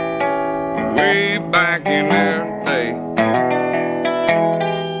way back in their day.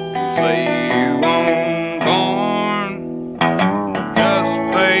 Say you weren't born just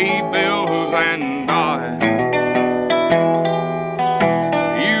pay bills and die.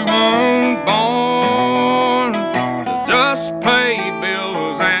 You weren't born just pay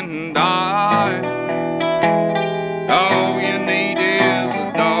bills and die. All you need is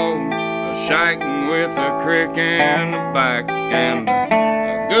a dog, a shack with a crick in the back, and a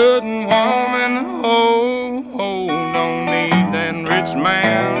good woman. Oh, don't need that rich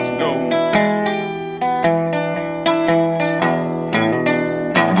man's gold.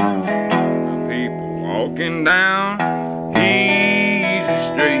 People walking down easy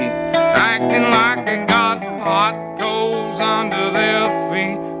street, acting like they got hot coals under their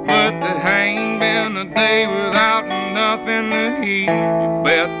feet, but there ain't been a day without nothing to eat. You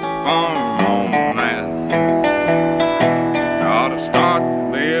bet the farm on that. Gotta start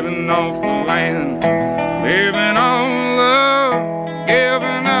living off the land, living on love,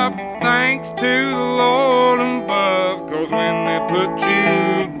 giving up thanks to the Lord above. 'Cause when they put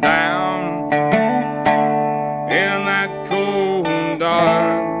you down in that cold and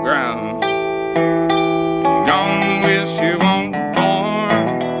dark ground, you're gonna wish you weren't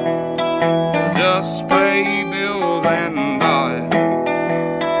born just pay bills and die.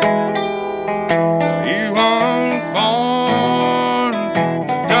 You weren't born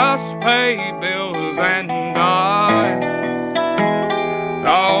just pay bills and die.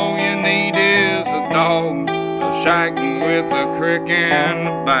 All you need is a dog, a shack with a crick in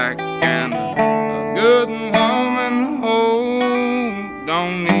the back, and a good woman. Oh,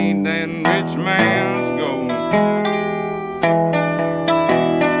 don't need than rich man's gold.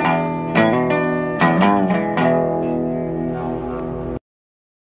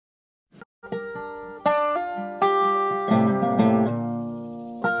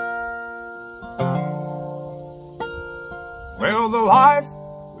 Well, the life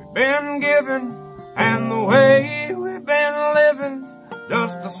we've been given and the way we've been living,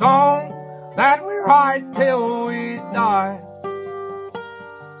 just a song that we write till we die.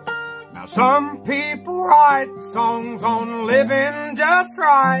 Now some people write songs on living just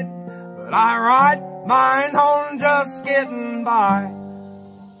right, but I write mine on just getting by.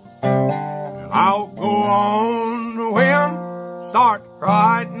 And I'll go on a whim, start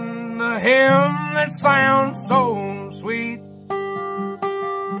writing a hymn that sounds so sweet.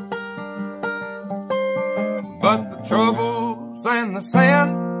 But the troubles and the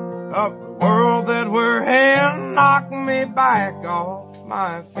sin of the world that we're in knock me back off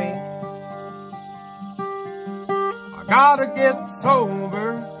my feet. I gotta get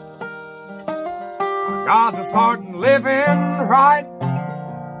sober, I gotta start living right.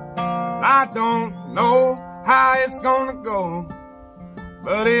 And I don't know how it's gonna go,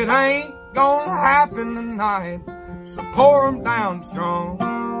 but it ain't gonna happen tonight. So pour 'em down strong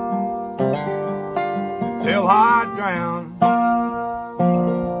till I drown.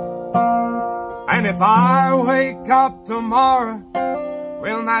 And if I wake up tomorrow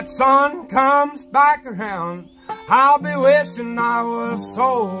when that sun comes back around, I'll be wishing I was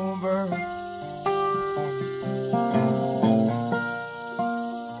sober.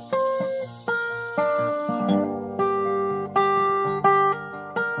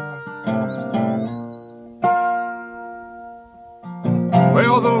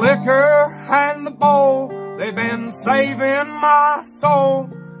 Well, the liquor and the bowl, they've been saving my soul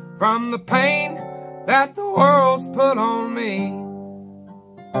from the pain that the world's put on me.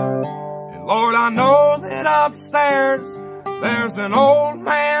 And Lord, I know that upstairs there's an old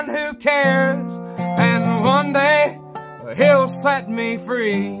man who cares, and one day he'll set me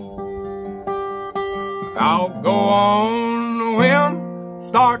free. I'll go on a whim,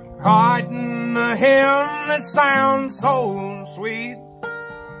 start writing a hymn that sounds so sweet.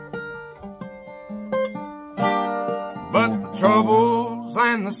 But the troubles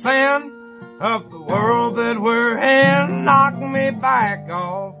and the sin of the world that we're in knock me back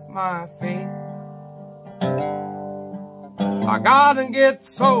off my feet. I gotta get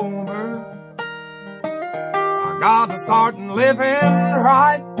sober, I gotta start living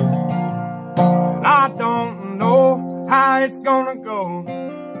right. And I don't know how it's gonna go,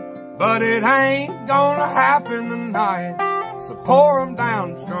 but it ain't gonna happen tonight. So pour 'em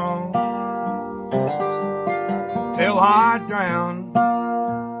down strong till I drown.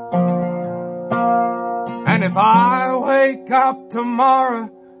 And if I wake up tomorrow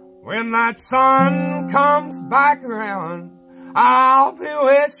when that sun comes back around, I'll be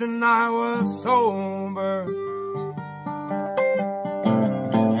wishing I was sober.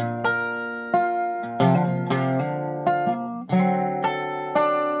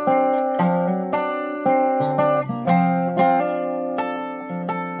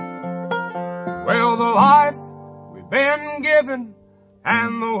 Well, the life we've been given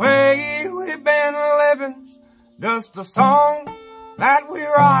and the way we've been living's just a song that we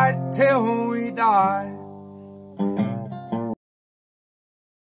write till we die.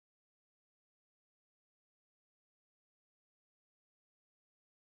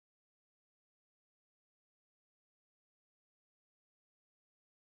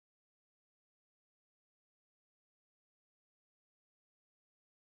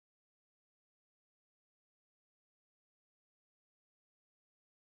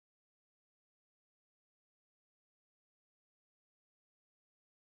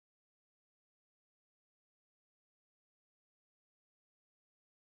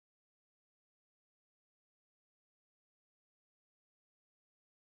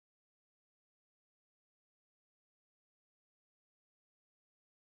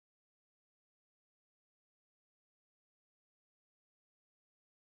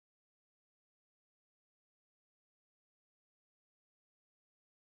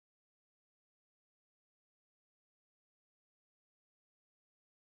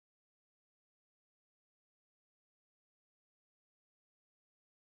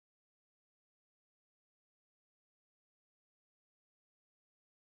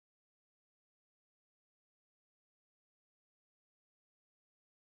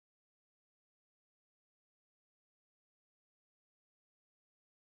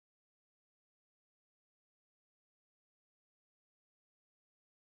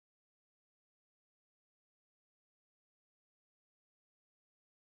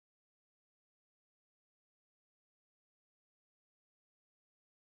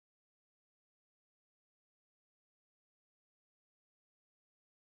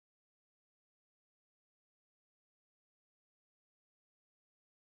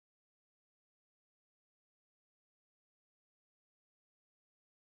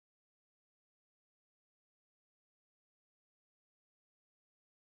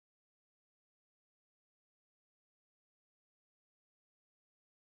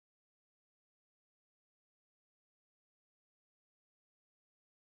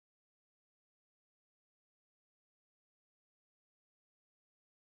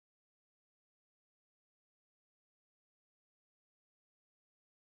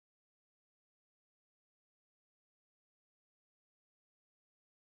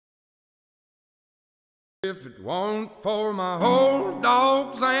 If it weren't for my old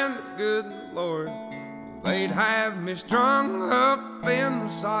dogs and the good Lord, they'd have me strung up in the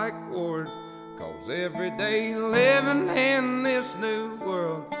psych ward. 'Cause every day living in this new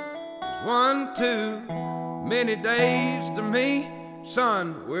world is one too many days to me.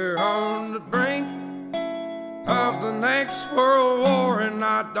 Son, we're on the brink of the next world war, and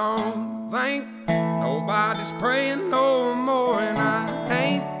I don't think nobody's praying no more. And I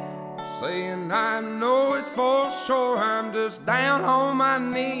ain't saying I know it for sure. I'm just down on my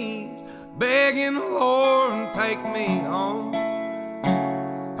knees begging the Lord to take me home.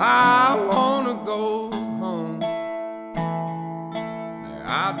 I wanna go home. Now,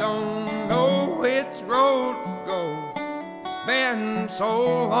 I don't know which road to go. It's been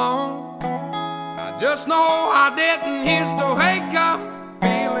so long. I just know I didn't used to wake up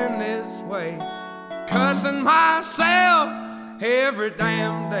feeling this way, cussing myself every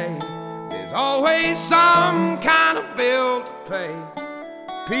damn day. There's always some kind of bill to pay.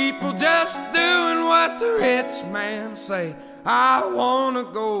 People just doing what the rich man say. I wanna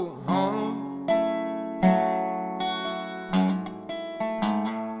go home.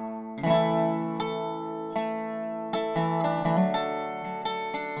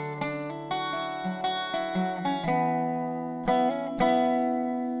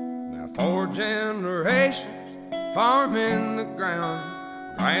 Now 4 generations farming the ground.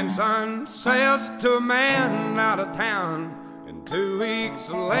 Grandson sells to a man out of town, and 2 weeks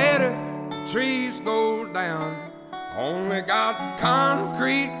later the trees go down. Only got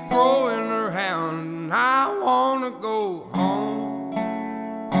concrete growing around. I wanna go home.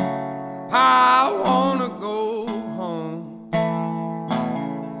 I wanna go home.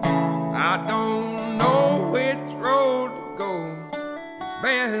 I don't know which road to go. It's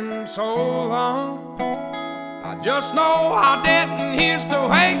been so long. I just know I didn't used to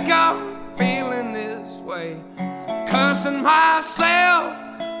wake up feeling this way, cussing myself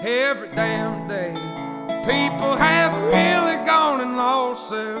every damn day. People have really gone and lost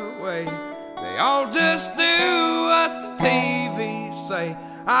their way. They all just do what the TV say.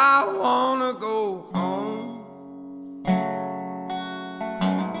 I wanna go home.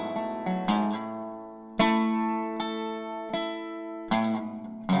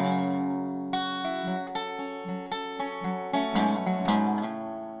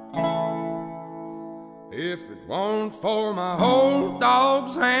 If it weren't for my old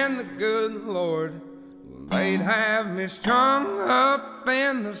dogs and the good Lord, they'd have me strung up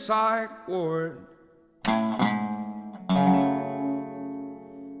in the psych ward.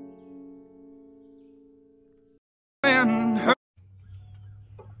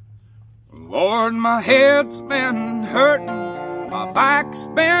 Lord, my head's been hurting, my back's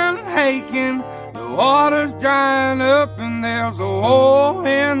been aching, the water's drying up and there's a war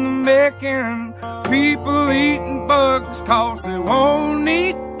in the making. People eating bugs 'cause they won't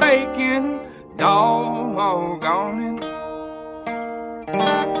eat bacon. Doggone it.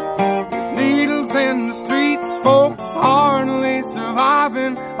 Needles in the streets, folks hardly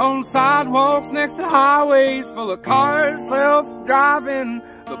surviving on sidewalks next to highways full of cars self-driving.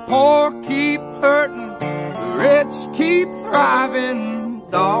 The poor keep hurting, the rich keep thriving.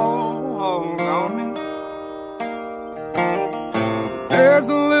 Doggone it. There's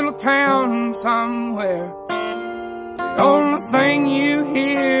a little town somewhere, the only thing you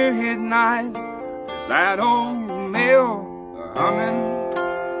hear at night is that old mill humming.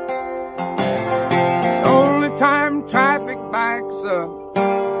 The only time traffic backs up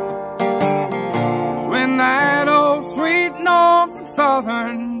is when that old sweet North and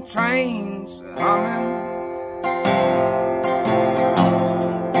Southern train's humming.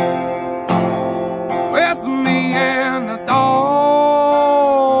 With me and the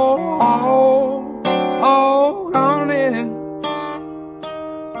dog on it,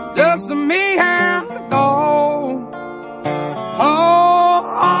 just me and the dog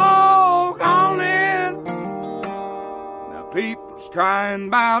on it. Now people's crying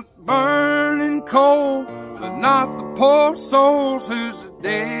about burning coal, but not the poor souls who's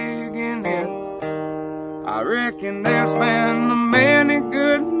digging it. I reckon there's been a many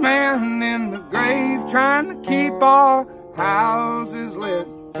good men in the grave trying to keep our houses lit.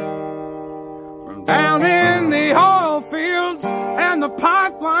 From down in the oil fields and the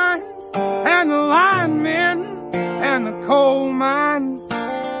pipelines and the linemen and the coal mines,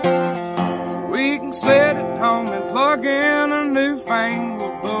 so we can sit at home and plug in a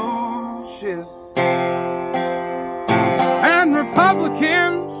newfangled bullshit. And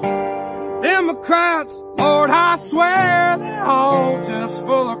Republicans, Democrats, Lord, I swear they're all just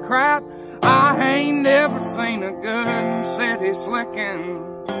full of crap. I ain't never seen a good city slicking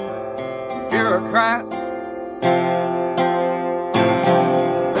bureaucrat.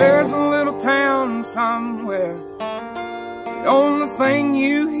 There's a little town somewhere, the only thing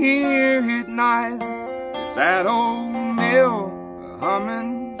you hear at night is that old mill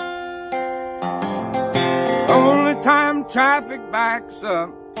humming. Only time traffic backs up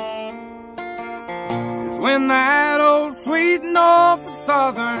is when that old sweet Norfolk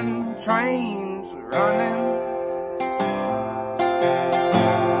Southern train's running.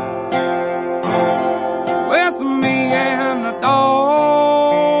 With me and the dog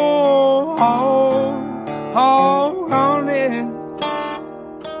on it,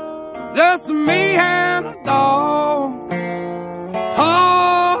 just me and the dog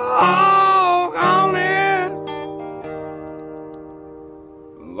on it.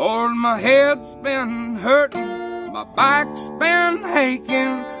 Lord, my head's been hurting, my back's been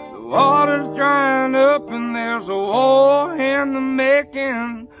aching, the water's drying up and there's a war in the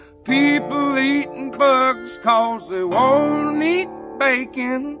making. People eating bugs 'cause they won't eat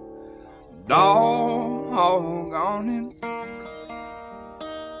bacon. Dog on it.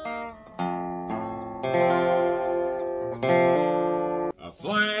 A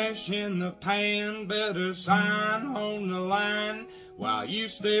flash in the pan, better sign on the line while you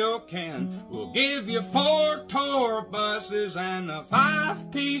still can. We'll give you 4 tour buses and a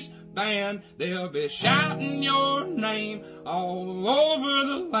 5-piece band. They'll be shouting your name all over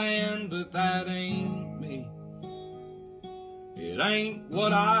the land, but that ain't me. It ain't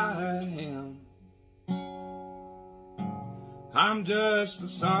what I am. I'm just the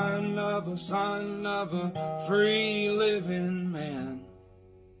son of a free living man.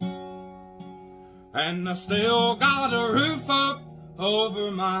 And I still got a roof up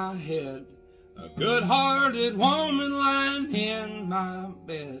over my head, a good-hearted woman lying in my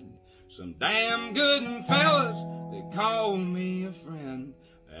bed, some damn good fellas that call me a friend,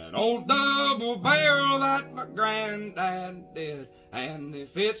 that old double barrel that my granddad did. And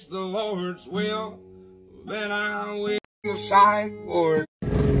if it's the Lord's will, then I will sideboard.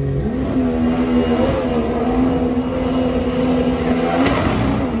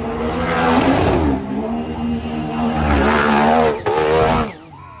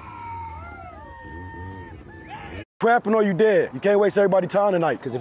 Crapping or you dead. You can't waste everybody's time tonight.